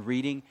and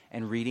reading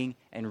and reading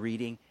and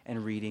reading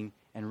and reading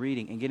and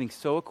reading and getting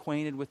so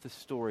acquainted with the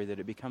story that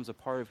it becomes a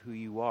part of who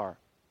you are.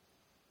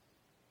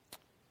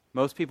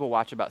 Most people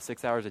watch about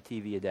 6 hours of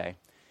TV a day,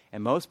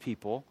 and most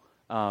people,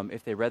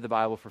 if they read the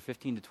Bible for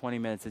 15 to 20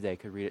 minutes a day,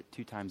 could read it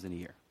 2 times in a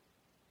year.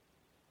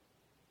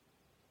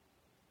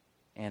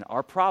 And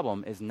our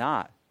problem is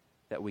not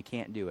that we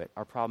can't do it.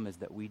 Our problem is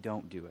that we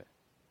don't do it.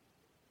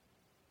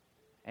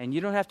 And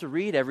you don't have to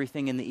read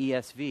everything in the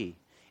ESV.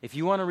 If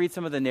you want to read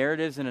some of the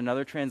narratives in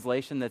another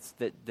translation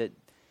that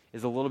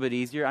is a little bit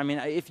easier, I mean,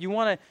 if you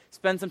want to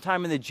spend some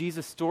time in the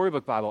Jesus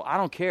Storybook Bible, I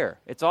don't care.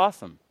 It's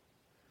awesome.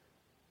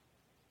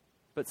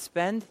 But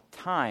spend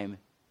time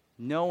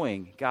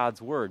knowing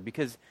God's Word,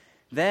 because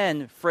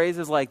then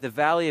phrases like the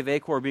Valley of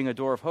Achor being a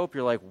door of hope,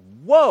 you're like,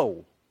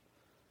 whoa,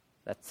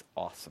 that's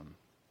awesome.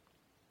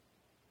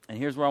 And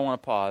here's where I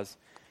want to pause,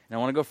 and I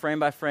want to go frame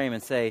by frame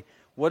and say,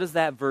 what does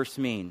that verse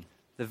mean?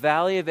 The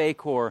Valley of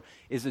Achor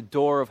is a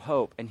door of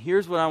hope. And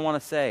here's what I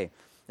want to say,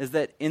 is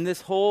that in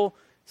this whole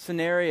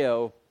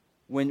scenario,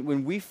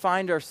 when we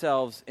find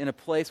ourselves in a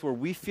place where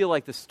we feel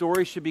like the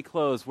story should be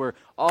closed, where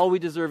all we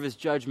deserve is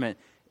judgment,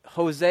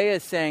 Hosea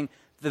is saying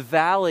the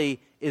valley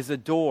is a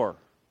door.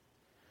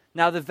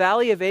 Now, the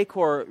Valley of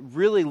Achor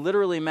really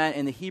literally meant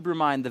in the Hebrew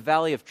mind the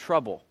valley of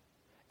trouble.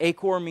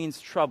 Achor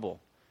means trouble.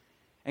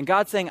 And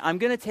God's saying, I'm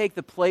going to take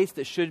the place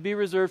that should be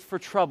reserved for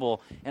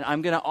trouble, and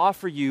I'm going to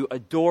offer you a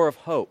door of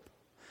hope.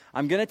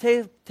 I'm going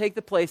to take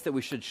the place that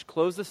we should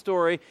close the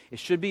story, it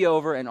should be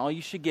over, and all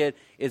you should get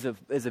is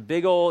a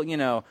big old,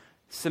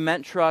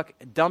 cement truck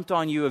dumped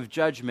on you of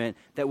judgment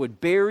that would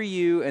bury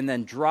you and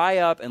then dry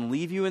up and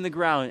leave you in the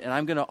ground, and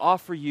I'm going to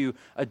offer you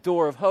a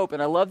door of hope.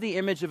 And I love the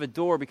image of a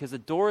door, because a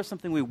door is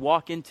something we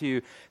walk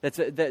into that's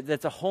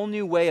a whole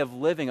new way of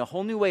living, a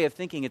whole new way of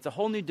thinking. It's a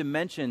whole new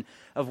dimension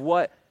of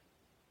what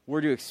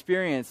we're to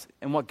experience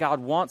and what God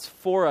wants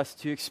for us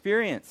to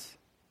experience.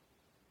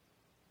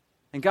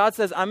 And God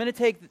says, I'm going to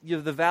take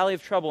the valley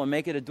of trouble and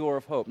make it a door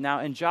of hope.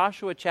 Now, in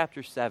Joshua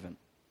chapter 7,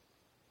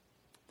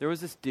 there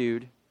was this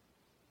dude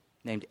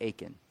named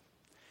Achan.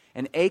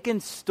 And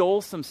Achan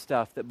stole some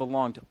stuff that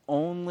belonged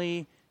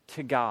only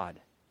to God.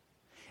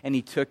 And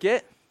he took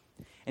it,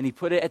 and he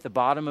put it at the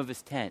bottom of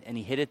his tent. And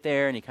he hid it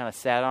there, and he kind of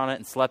sat on it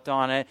and slept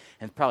on it,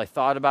 and probably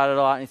thought about it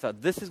a lot. And he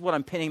thought, this is what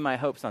I'm pinning my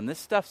hopes on. This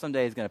stuff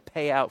someday is going to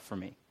pay out for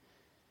me.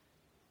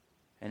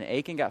 And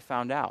Achan got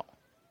found out.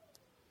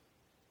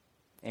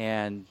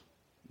 And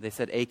they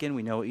said, Achan,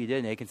 we know what you did.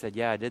 And Achan said,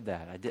 yeah, I did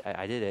that.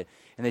 I did it.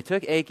 And they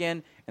took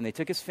Achan, and they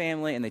took his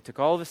family, and they took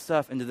all of his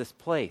stuff into this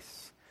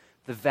place,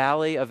 the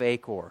Valley of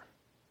Achor.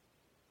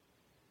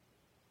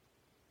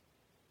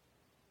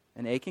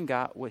 And Achan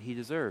got what he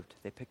deserved.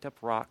 They picked up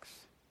rocks,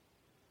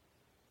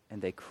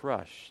 and they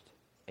crushed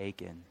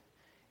Achan,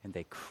 and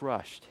they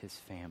crushed his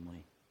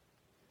family.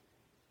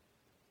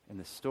 And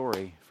the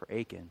story for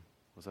Achan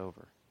was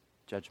over.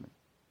 Judgment.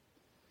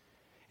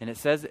 And it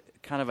says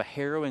kind of a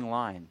harrowing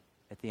line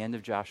at the end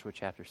of Joshua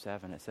chapter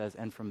 7. It says,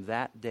 and from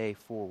that day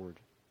forward,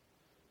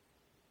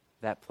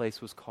 that place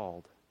was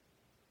called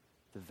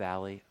the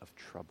Valley of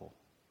Trouble.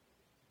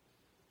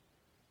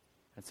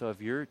 And so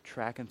if you're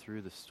tracking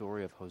through the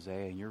story of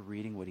Hosea and you're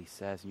reading what he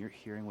says and you're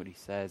hearing what he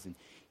says and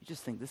you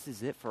just think this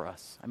is it for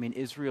us. I mean,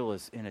 Israel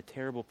is in a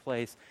terrible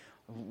place.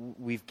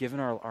 We've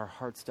given our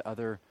hearts to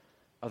other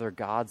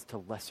gods, to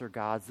lesser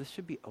gods. This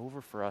should be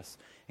over for us.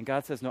 And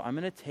God says, no, I'm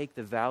going to take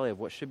the valley of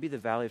what should be the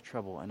valley of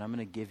trouble, and I'm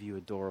going to give you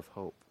a door of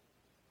hope.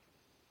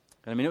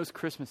 And I mean, it was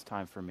Christmas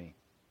time for me.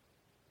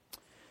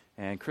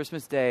 And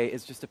Christmas Day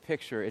is just a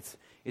picture. It's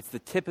the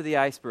tip of the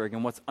iceberg,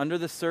 and what's under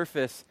the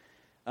surface.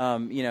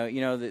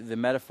 The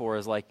metaphor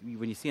is like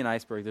when you see an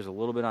iceberg, there's a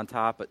little bit on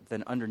top, but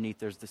then underneath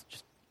there's this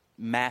just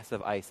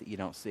massive ice that you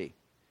don't see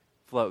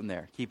floating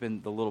there,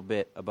 keeping the little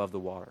bit above the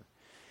water.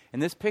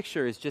 And this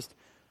picture is just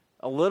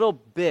a little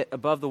bit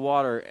above the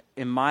water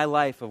in my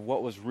life of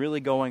what was really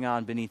going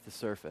on beneath the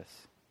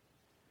surface.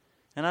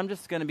 And I'm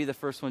just going to be the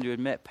first one to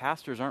admit,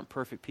 pastors aren't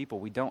perfect people.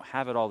 We don't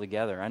have it all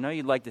together. I know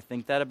you'd like to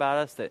think that about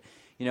us, that,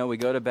 we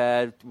go to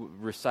bed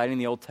reciting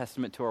the Old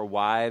Testament to our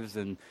wives,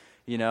 and,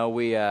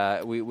 we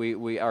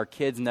our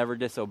kids never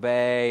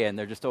disobey, and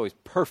they're just always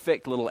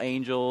perfect little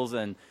angels,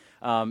 and,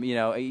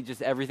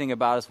 just everything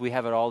about us, we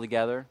have it all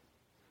together.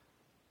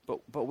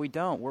 But we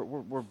don't.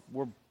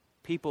 We're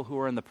people who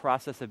are in the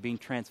process of being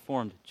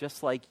transformed,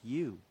 just like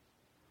you.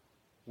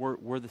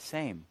 We're the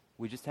same.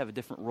 We just have a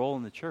different role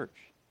in the church.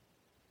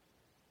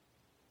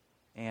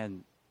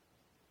 And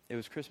it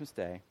was Christmas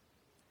Day,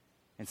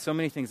 and so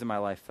many things in my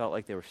life felt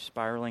like they were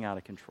spiraling out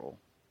of control.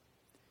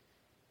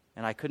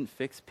 And I couldn't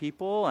fix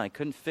people, and I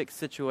couldn't fix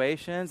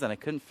situations, and I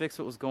couldn't fix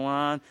what was going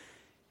on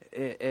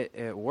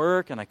at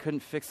work, and I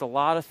couldn't fix a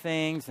lot of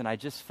things, and I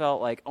just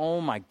felt like,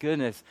 oh my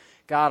goodness,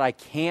 God, I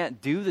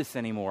can't do this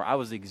anymore. I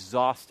was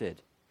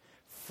exhausted,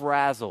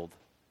 frazzled.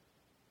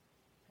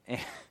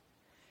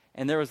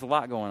 And there was a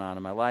lot going on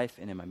in my life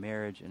and in my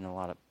marriage and in a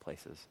lot of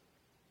places.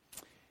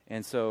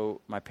 And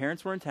so my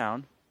parents were in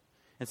town,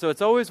 And so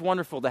it's always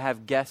wonderful to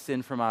have guests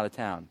in from out of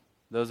town.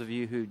 Those of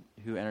you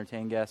who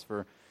entertain guests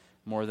for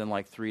more than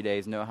like 3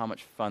 days know how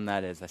much fun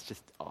that is. That's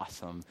just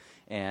awesome.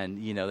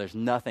 And, there's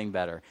nothing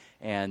better.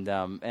 And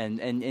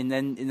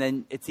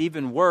then it's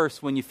even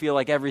worse when you feel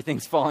like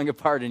everything's falling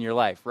apart in your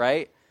life,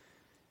 right?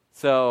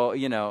 So,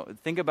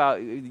 think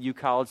about you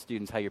college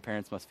students, how your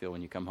parents must feel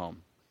when you come home.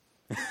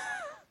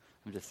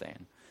 I'm just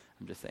saying.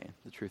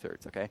 The truth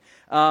hurts, okay?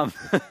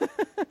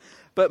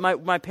 But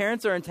my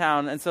parents are in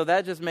town, and so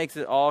that just makes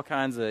it all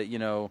kinds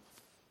of,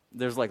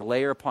 there's like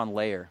layer upon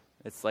layer.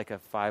 It's like a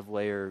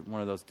 5-layer,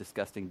 one of those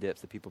disgusting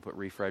dips that people put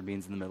refried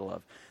beans in the middle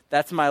of.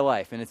 That's my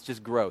life, and it's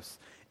just gross.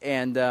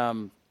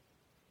 And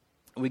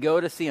we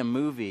go to see a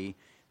movie.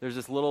 There's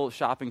this little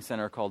shopping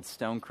center called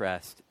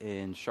Stonecrest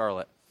in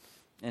Charlotte.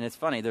 And it's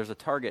funny, there's a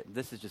Target.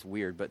 This is just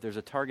weird, but there's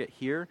a Target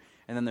here,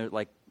 and then there's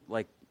like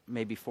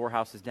maybe 4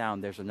 houses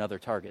down, there's another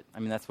Target. I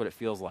mean, that's what it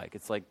feels like.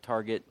 It's like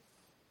Target,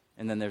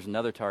 and then there's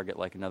another Target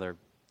like another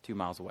 2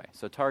 miles away.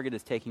 So Target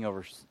is taking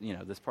over,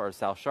 this part of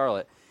South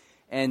Charlotte.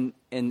 And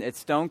at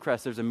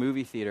Stonecrest, there's a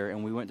movie theater,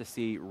 and we went to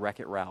see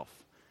Wreck-It Ralph.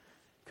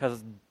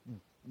 Because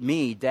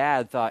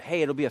Dad thought,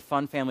 hey, it'll be a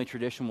fun family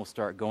tradition we'll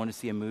start going to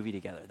see a movie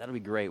together. That'll be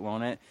great,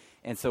 won't it?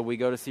 And so we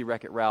go to see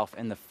Wreck-It Ralph,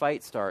 and the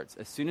fight starts.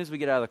 As soon as we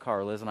get out of the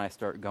car, Liz and I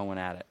start going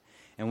at it.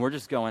 And we're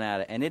just going at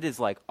it. And it is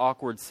like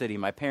awkward city.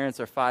 My parents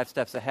are 5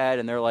 steps ahead,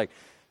 and they're like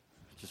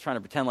just trying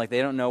to pretend like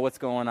they don't know what's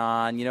going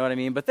on. You know what I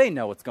mean? But they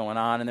know what's going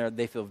on, and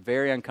they feel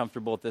very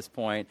uncomfortable at this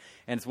point.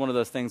 And it's one of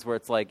those things where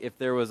it's like if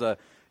there was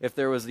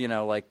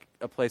like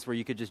a place where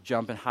you could just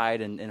jump and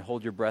hide and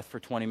hold your breath for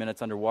 20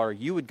 minutes underwater,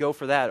 you would go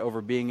for that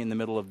over being in the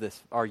middle of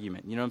this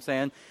argument. You know what I'm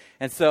saying?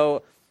 And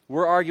so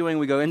we're arguing.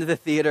 We go into the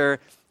theater.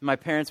 My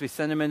parents, we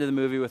send them into the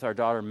movie with our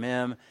daughter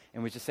Mim,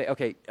 and we just say,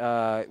 okay,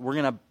 we're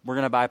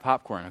gonna buy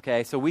popcorn.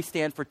 Okay, so we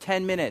stand for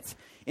 10 minutes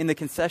in the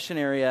concession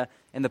area,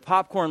 and the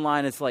popcorn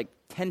line is like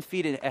 10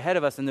 feet ahead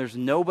of us, and there's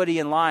nobody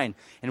in line,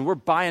 and we're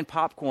buying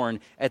popcorn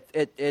at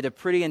a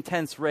pretty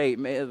intense rate.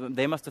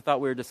 They must have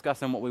thought we were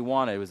discussing what we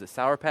wanted. Was it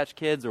Sour Patch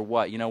Kids or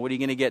what? What are you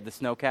going to get, the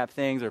snow cap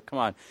things, or come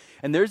on?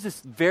 And there's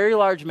this very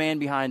large man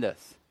behind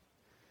us.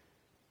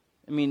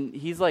 I mean,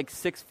 he's like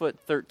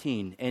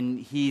 6'13", and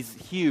he's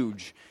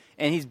huge,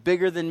 and he's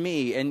bigger than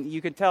me, and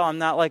you can tell I'm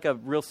not like a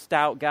real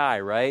stout guy,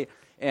 right?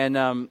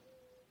 And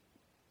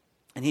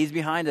he's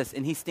behind us,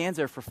 and he stands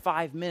there for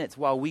 5 minutes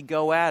while we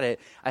go at it.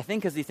 I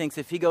think because he thinks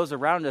if he goes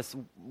around us,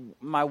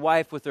 my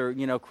wife with her,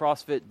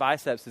 CrossFit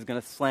biceps is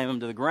going to slam him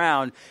to the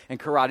ground and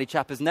karate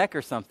chop his neck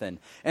or something.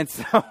 And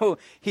so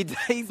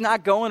he's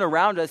not going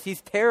around us.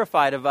 He's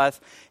terrified of us.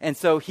 And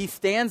so he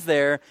stands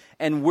there,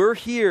 and we're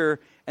here.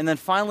 And then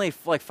finally,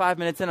 like 5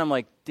 minutes in, I'm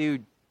like,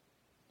 dude,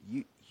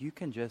 you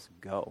can just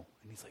go.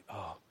 And he's like,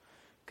 oh,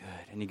 good.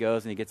 And he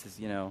goes, and he gets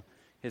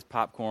his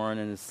popcorn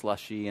and his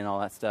slushie and all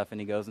that stuff,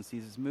 and he goes and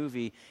sees his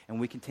movie, and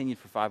we continued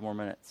for 5 more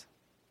minutes.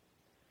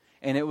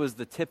 And it was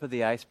the tip of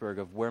the iceberg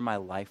of where my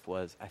life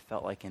was, I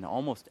felt like, in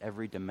almost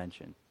every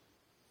dimension.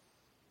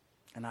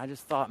 And I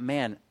just thought,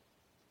 man,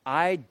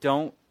 I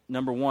don't,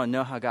 number one,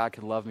 know how God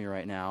could love me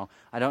right now.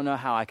 I don't know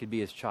how I could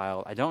be his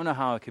child. I don't know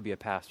how I could be a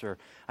pastor.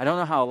 I don't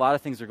know how a lot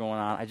of things are going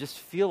on. I just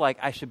feel like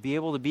I should be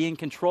able to be in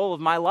control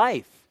of my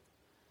life.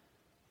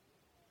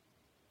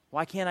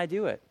 Why can't I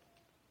do it?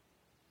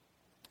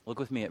 Look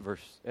with me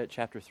at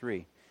chapter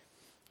 3.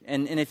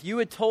 And if you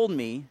had told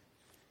me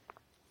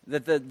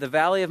that the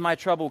valley of my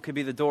trouble could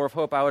be the door of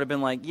hope, I would have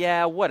been like,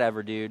 yeah,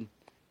 whatever, dude.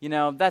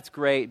 That's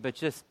great, but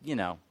just,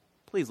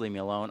 please leave me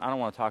alone. I don't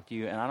want to talk to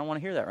you, and I don't want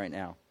to hear that right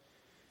now.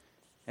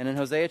 And in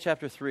Hosea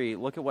chapter 3,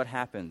 look at what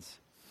happens.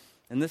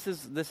 And this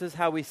is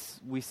how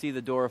we see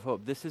the door of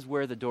hope. This is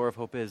where the door of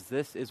hope is.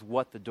 This is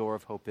what the door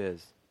of hope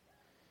is.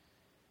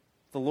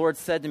 The Lord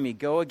said to me,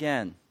 go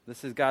again.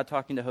 This is God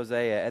talking to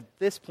Hosea. At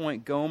this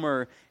point,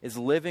 Gomer is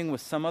living with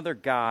some other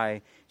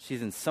guy.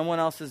 She's in someone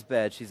else's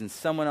bed. She's in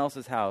someone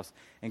else's house.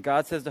 And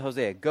God says to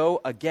Hosea,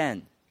 go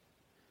again.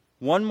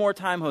 One more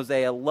time,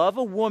 Hosea, love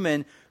a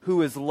woman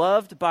who is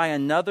loved by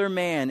another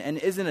man and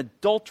is an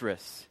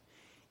adulteress,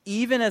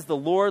 even as the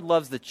Lord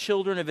loves the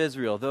children of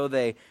Israel, though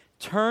they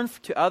turn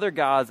to other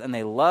gods and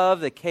they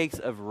love the cakes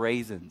of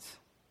raisins.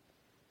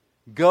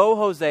 Go,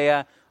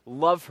 Hosea,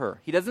 love her.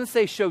 He doesn't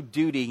say show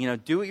duty,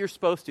 do what you're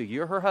supposed to.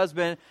 You're her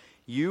husband.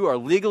 You are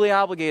legally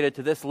obligated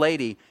to this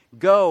lady.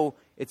 Go,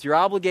 it's your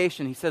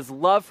obligation. He says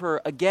love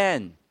her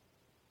again.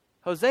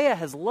 Hosea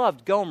has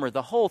loved Gomer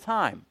the whole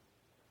time.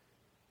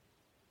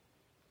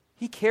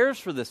 He cares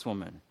for this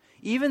woman.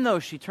 Even though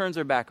she turns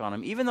her back on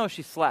him, even though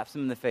she slaps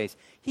him in the face,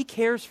 he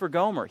cares for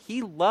Gomer.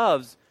 He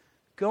loves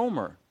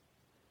Gomer.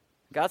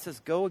 God says,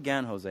 go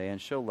again, Hosea,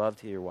 and show love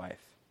to your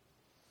wife.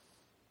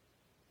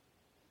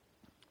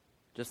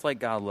 Just like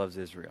God loves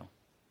Israel.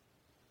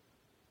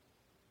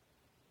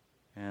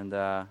 And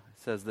it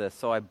says this,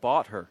 so I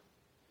bought her.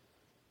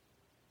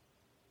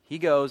 He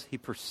goes, he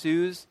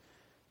pursues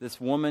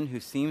this woman who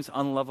seems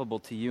unlovable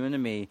to you and to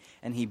me,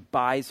 and he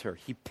buys her.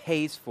 He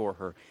pays for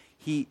her.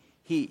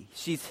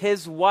 She's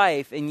his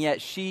wife, and yet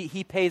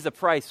he pays a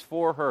price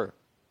for her.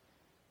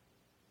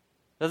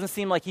 Doesn't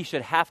seem like he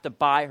should have to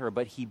buy her,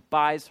 but he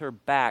buys her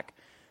back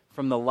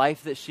from the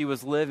life that she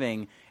was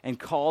living and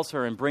calls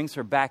her and brings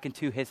her back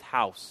into his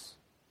house.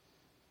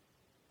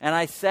 And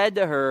I said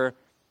to her,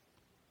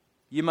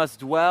 you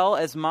must dwell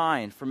as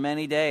mine for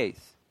many days.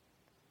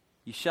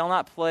 You shall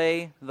not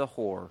play the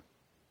whore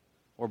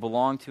or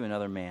belong to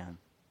another man.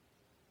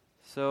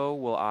 So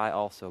will I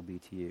also be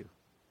to you.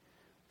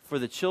 For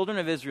the children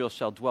of Israel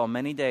shall dwell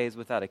many days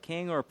without a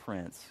king or a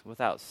prince,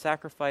 without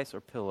sacrifice or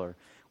pillar,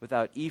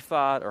 without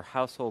ephod or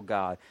household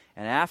god.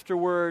 And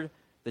afterward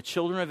the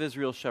children of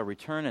Israel shall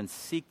return and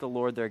seek the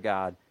Lord their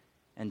God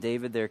and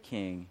David their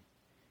king.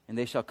 And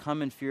they shall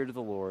come in fear to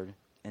the Lord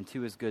and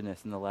to his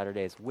goodness in the latter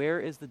days. Where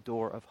is the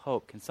door of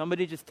hope? Can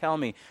somebody just tell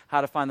me how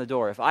to find the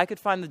door? If I could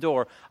find the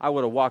door, I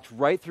would have walked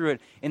right through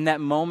it in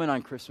that moment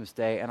on Christmas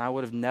Day, and I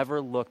would have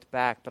never looked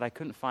back, but I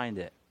couldn't find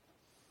it.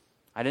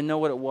 I didn't know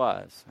what it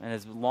was. And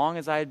as long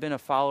as I had been a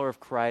follower of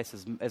Christ,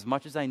 as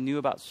much as I knew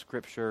about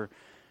Scripture,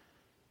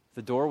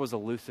 the door was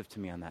elusive to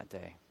me on that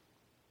day.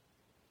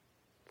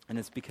 And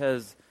it's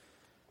because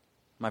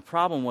my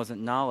problem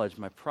wasn't knowledge,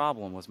 my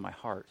problem was my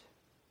heart.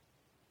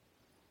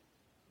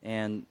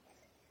 And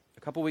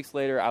a couple weeks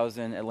later, I was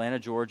in Atlanta,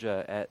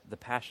 Georgia at the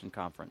Passion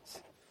Conference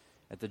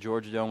at the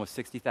Georgia Dome with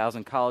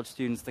 60,000 college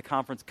students. The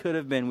conference could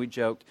have been, we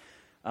joked,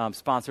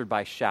 sponsored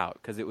by Shout,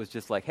 because it was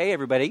just like, hey,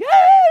 everybody,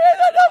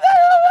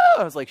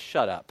 I was like,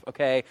 shut up,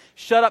 okay?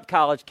 Shut up,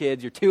 college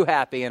kids. You're too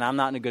happy, and I'm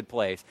not in a good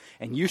place.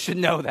 And you should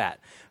know that.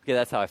 Okay,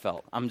 that's how I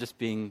felt. I'm just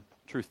being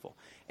truthful.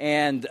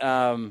 And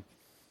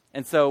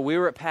so we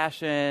were at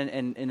Passion,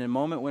 and in a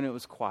moment when it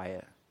was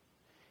quiet,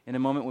 in a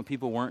moment when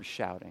people weren't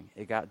shouting,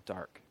 it got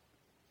dark.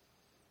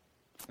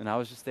 And I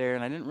was just there,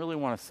 and I didn't really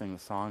want to sing the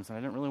songs, and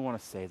I didn't really want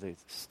to say the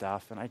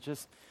stuff, and I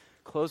just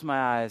closed my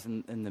eyes,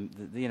 and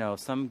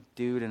some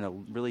dude in a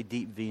really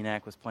deep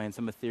V-neck was playing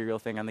some ethereal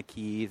thing on the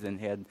keys, and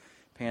he had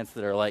pants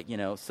that are like,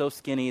 so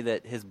skinny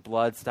that his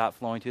blood stopped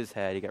flowing to his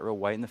head. He got real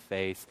white in the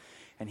face,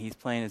 and he's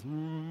playing his, and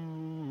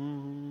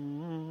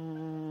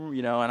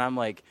I'm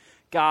like,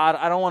 God,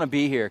 I don't want to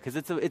be here, because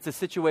it's a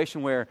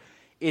situation where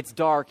it's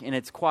dark and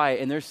it's quiet,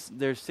 and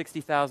there's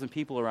 60,000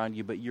 people around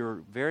you, but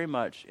you're very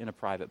much in a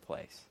private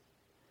place.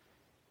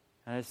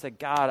 And I said,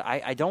 God,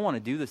 I don't want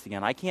to do this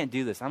again. I can't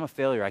do this. I'm a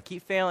failure. I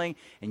keep failing,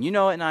 and you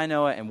know it, and I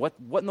know it. And what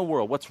in the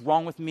world? What's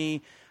wrong with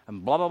me?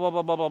 And blah, blah, blah,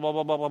 blah, blah, blah,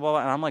 blah, blah, blah, blah.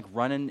 And I'm like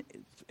running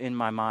in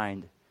my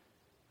mind.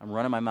 I'm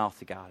running my mouth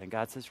to God. And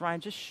God says,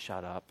 Ryan, just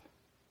shut up.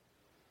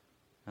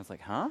 And I was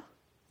like, huh?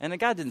 And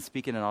God didn't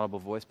speak in an audible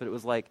voice, but it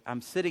was like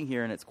I'm sitting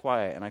here, and it's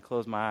quiet, and I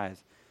close my eyes,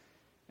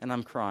 and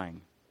I'm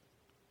crying.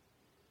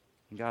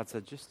 And God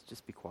said,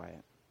 just be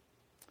quiet.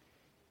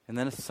 And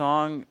then a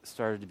song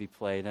started to be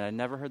played, and I'd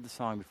never heard the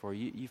song before.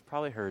 You've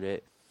probably heard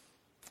it.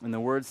 And the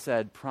words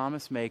said,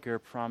 promise maker,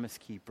 promise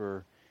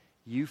keeper,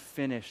 you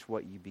finish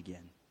what you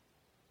begin.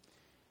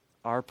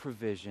 Our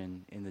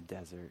provision in the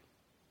desert,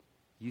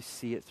 you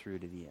see it through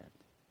to the end.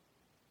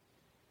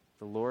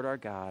 The Lord our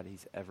God,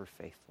 he's ever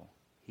faithful.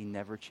 He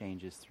never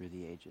changes through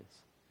the ages.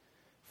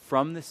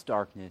 From this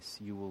darkness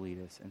you will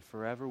lead us, and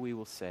forever we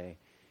will say,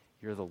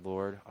 you're the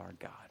Lord our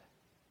God.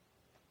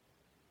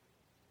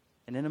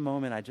 And in a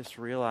moment, I just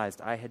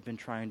realized I had been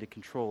trying to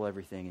control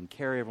everything and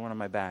carry everyone on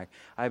my back.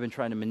 I had been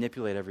trying to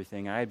manipulate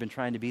everything. I had been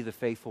trying to be the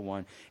faithful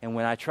one. And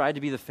when I tried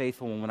to be the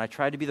faithful one, when I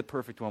tried to be the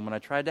perfect one, when I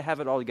tried to have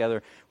it all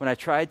together, when I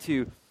tried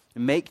to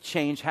make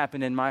change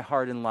happen in my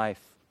heart and life,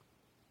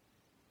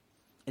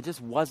 it just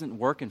wasn't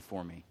working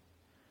for me.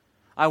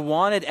 I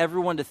wanted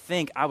everyone to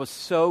think I was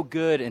so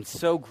good and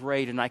so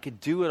great and I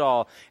could do it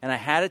all and I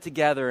had it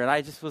together, and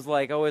I just was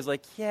always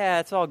like, yeah,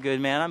 it's all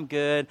good, man. I'm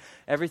good.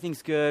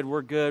 Everything's good.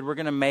 We're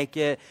going to make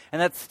it. And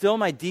that's still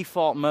my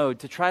default mode,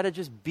 to try to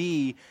just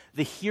be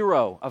the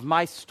hero of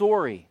my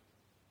story,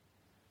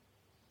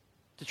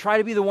 to try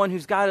to be the one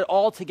who's got it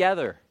all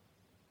together.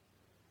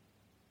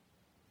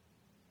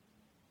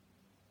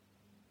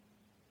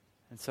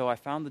 And so I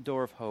found the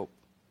door of hope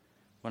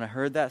when I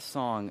heard that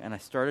song, and I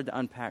started to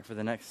unpack for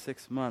the next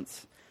 6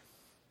 months.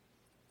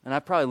 And I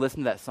probably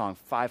listened to that song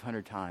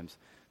 500 times.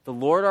 The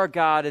Lord our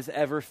God is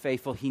ever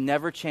faithful. He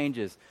never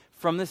changes.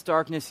 From this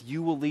darkness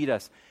you will lead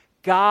us.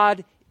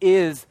 God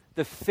is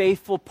the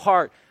faithful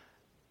part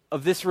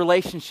of this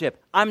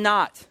relationship. I'm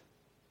not.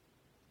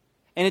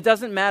 And it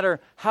doesn't matter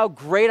how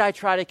great I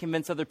try to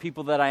convince other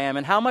people that I am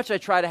and how much I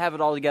try to have it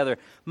all together.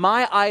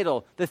 My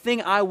idol, the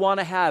thing I want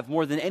to have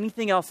more than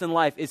anything else in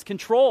life, is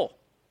control.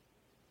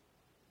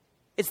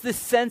 It's this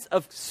sense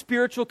of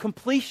spiritual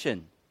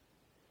completion.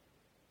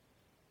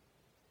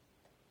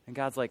 And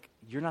God's like,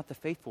 you're not the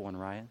faithful one,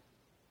 Ryan.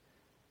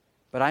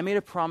 But I made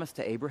a promise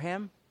to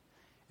Abraham,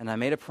 and I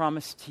made a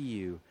promise to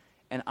you,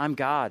 and I'm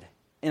God,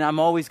 and I'm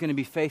always going to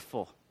be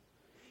faithful.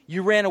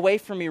 You ran away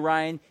from me,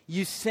 Ryan.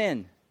 You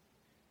sin.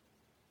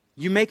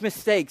 You make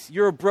mistakes.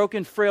 You're a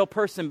broken, frail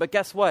person, but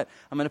guess what?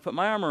 I'm going to put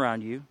my arm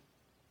around you,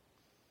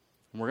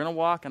 and we're going to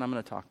walk, and I'm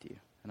going to talk to you,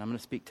 and I'm going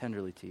to speak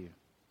tenderly to you.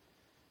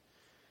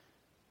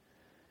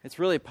 It's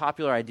really a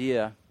popular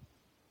idea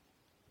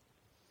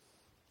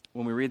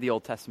when we read the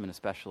Old Testament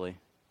especially.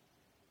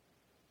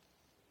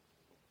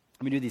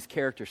 we do these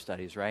character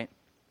studies, right?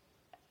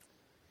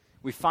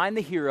 We find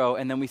the hero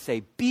and then we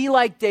say, be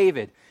like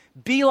David,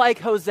 be like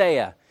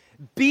Hosea,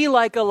 be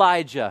like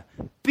Elijah,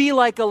 be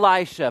like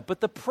Elisha.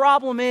 But the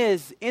problem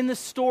is, in the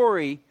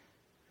story,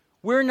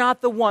 we're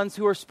not the ones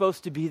who are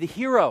supposed to be the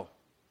hero.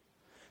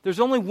 There's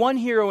only one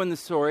hero in the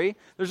story,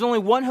 there's only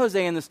one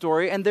Hosea in the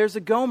story, and there's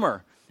a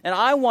Gomer. And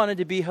I wanted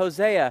to be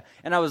Hosea,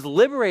 and I was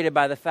liberated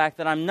by the fact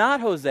that I'm not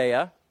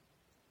Hosea,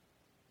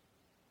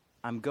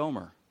 I'm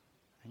Gomer.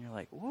 And you're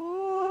like,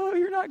 whoa,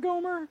 you're not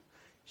Gomer?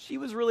 She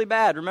was really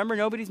bad. Remember,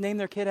 nobody's named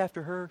their kid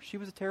after her. She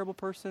was a terrible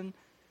person.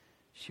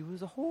 She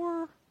was a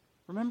whore.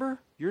 Remember?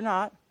 You're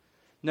not.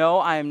 No,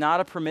 I am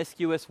not a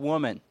promiscuous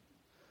woman.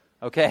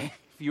 Okay?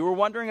 If you were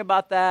wondering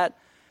about that,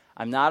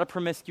 I'm not a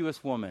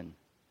promiscuous woman.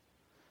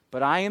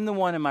 But I am the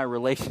one in my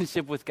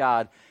relationship with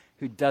God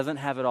who doesn't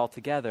have it all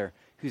together,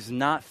 who's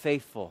not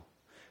faithful,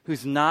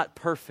 who's not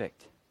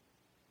perfect.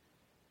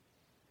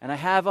 And I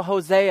have a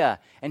Hosea,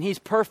 and he's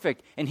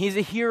perfect, and he's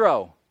a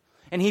hero.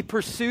 And he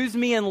pursues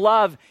me in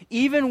love,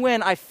 even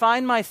when I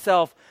find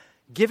myself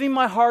giving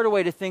my heart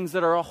away to things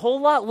that are a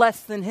whole lot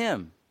less than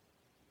him.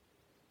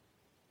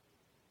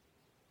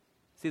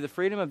 See, the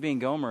freedom of being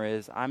Gomer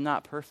is I'm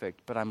not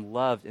perfect, but I'm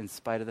loved in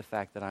spite of the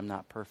fact that I'm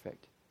not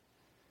perfect.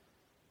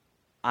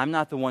 I'm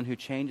not the one who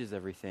changes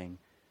everything,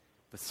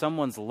 but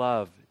someone's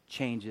love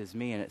changes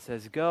me. And it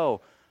says,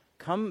 go,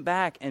 come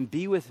back and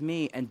be with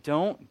me, and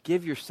don't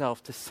give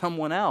yourself to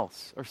someone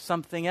else or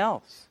something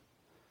else.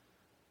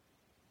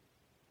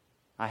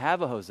 I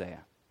have a Hosea,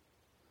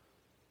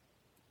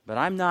 but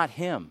I'm not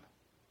him.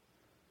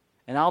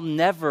 And I'll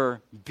never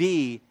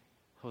be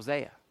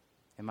Hosea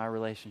in my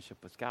relationship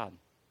with God.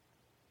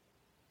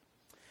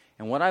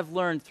 And what I've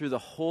learned through the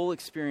whole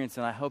experience,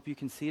 and I hope you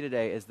can see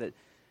today, is that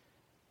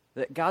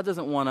God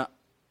doesn't want to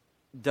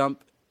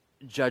dump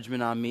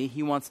judgment on me.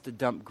 He wants to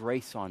dump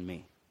grace on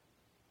me.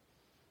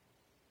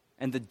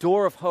 And the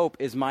door of hope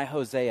is my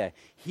Hosea.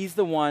 He's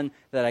the one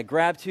that I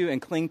grab to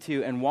and cling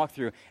to and walk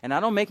through. And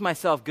I don't make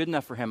myself good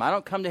enough for him. I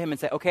don't come to him and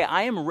say, okay,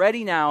 I am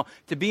ready now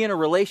to be in a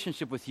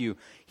relationship with you.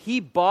 He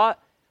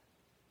bought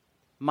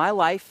my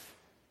life.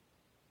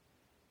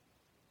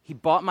 He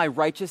bought my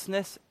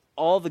righteousness,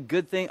 all the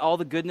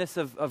goodness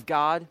of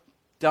God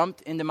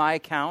dumped into my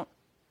account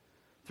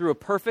through a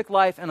perfect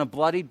life and a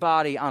bloodied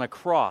body on a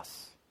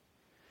cross.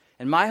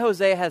 And my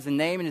Hosea has a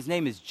name, and his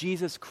name is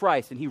Jesus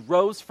Christ. And he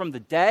rose from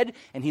the dead,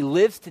 and he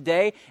lives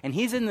today, and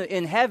he's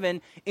in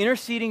heaven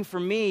interceding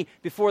for me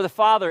before the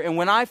Father. And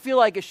when I feel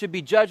like it should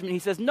be judgment, he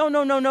says, no.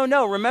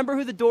 Remember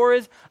who the door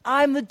is?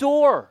 I'm the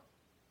door.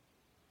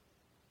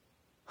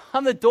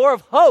 I'm the door of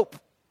hope,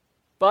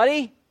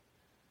 buddy.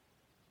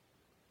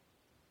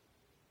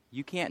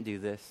 You can't do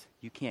this.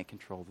 You can't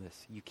control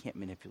this. You can't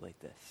manipulate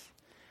this.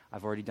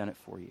 I've already done it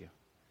for you.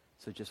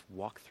 So just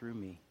walk through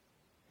me.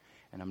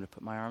 And I'm going to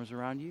put my arms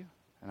around you,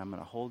 and I'm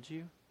going to hold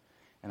you,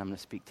 and I'm going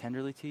to speak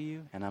tenderly to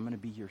you, and I'm going to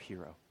be your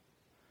hero.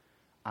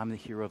 I'm the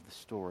hero of the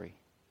story.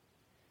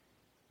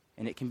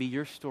 And it can be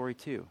your story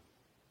too.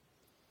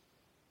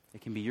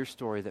 It can be your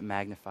story that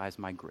magnifies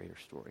my greater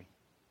story.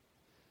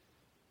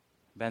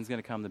 Ben's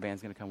going to come, the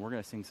band's going to come. We're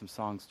going to sing some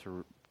songs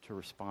to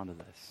respond to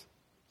this.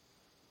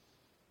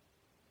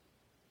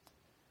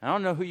 I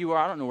don't know who you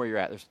are. I don't know where you're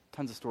at. There's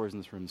tons of stories in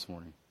this room this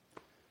morning.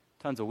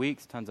 Tons of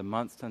weeks, tons of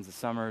months, tons of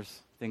summers,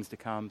 things to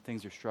come,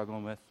 things you're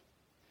struggling with.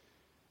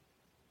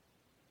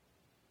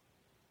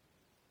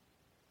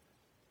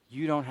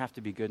 You don't have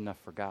to be good enough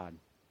for God.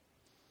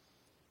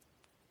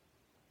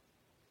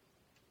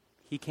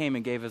 He came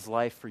and gave his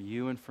life for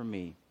you and for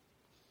me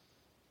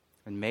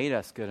and made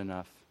us good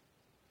enough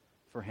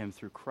for him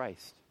through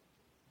Christ.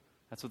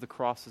 That's what the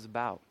cross is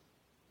about.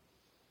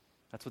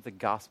 That's what the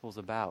gospel's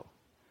about.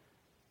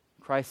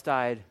 Christ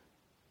died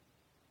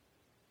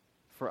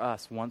for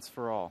us once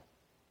for all.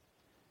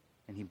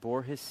 And he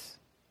bore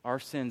our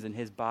sins in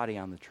his body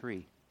on the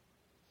tree.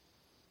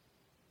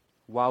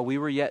 While we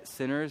were yet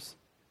sinners,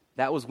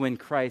 that was when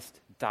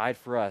Christ died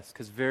for us.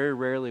 Because very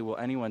rarely will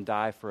anyone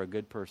die for a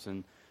good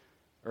person.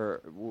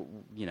 Or,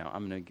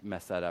 I'm going to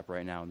mess that up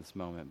right now in this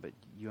moment. But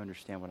you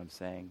understand what I'm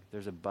saying.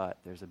 There's a but,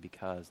 there's a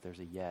because, there's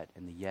a yet.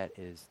 And the yet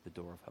is the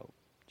door of hope,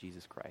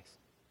 Jesus Christ.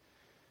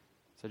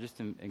 So just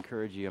to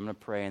encourage you, I'm going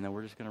to pray, and then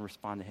we're just going to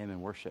respond to him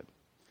in worship.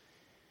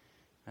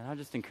 And I'll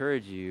just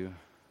encourage you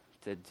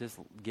to just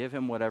give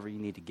him whatever you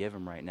need to give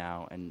him right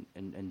now and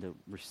to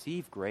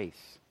receive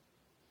grace.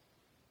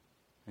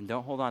 And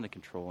don't hold on to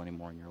control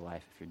anymore in your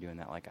life if you're doing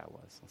that like I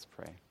was. Let's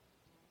pray.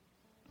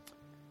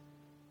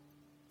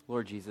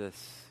 Lord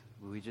Jesus,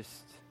 we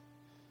just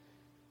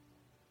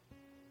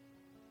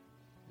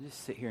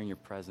sit here in your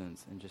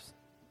presence and just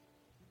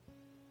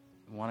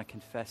want to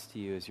confess to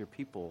you as your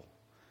people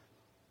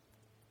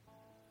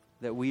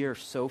that we are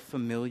so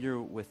familiar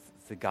with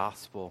the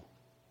gospel,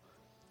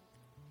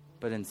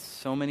 but in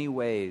so many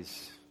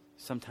ways,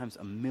 sometimes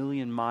a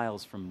million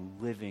miles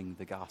from living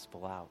the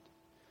gospel out,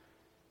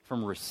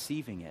 from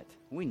receiving it.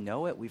 We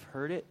know it, we've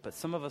heard it, but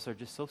some of us are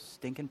just so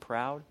stinking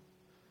proud,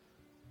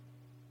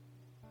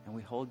 and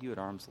we hold you at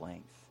arm's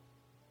length.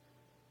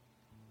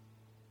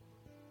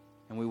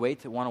 And we want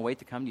to wait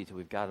to come to you till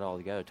we've got it all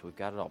together, till we've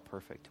got it all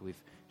perfect, till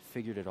we've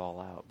figured it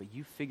all out. But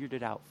you figured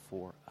it out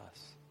for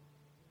us.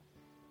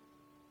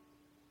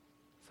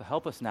 So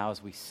help us now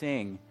as we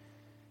sing,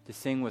 to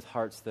sing with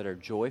hearts that are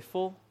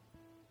joyful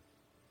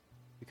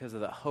because of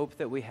the hope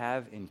that we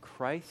have in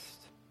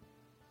Christ.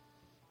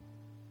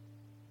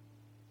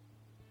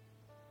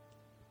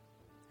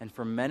 And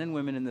for men and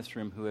women in this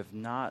room who have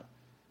not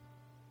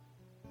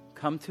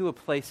come to a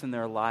place in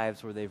their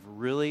lives where they've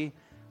really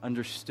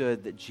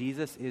understood that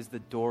Jesus is the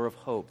door of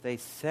hope. They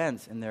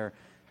sense in their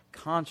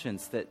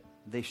conscience that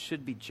they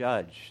should be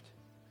judged,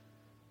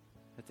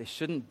 that they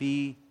shouldn't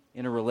be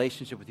in a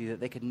relationship with you, that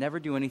they could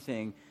never do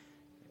anything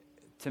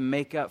to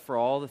make up for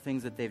all the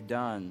things that they've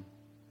done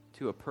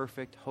to a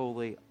perfect,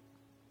 holy,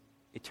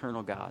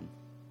 eternal God.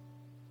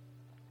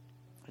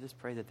 I just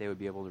pray that they would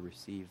be able to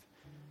receive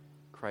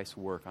Christ's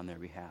work on their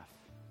behalf.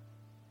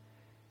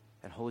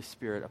 And Holy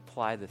Spirit,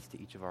 apply this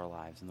to each of our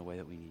lives in the way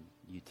that we need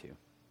you to.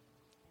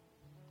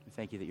 We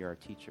thank you that you're our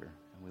teacher,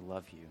 and we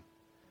love you.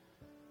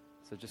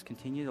 So just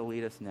continue to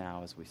lead us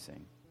now as we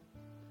sing.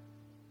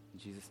 In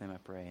Jesus' name I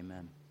pray,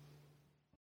 amen.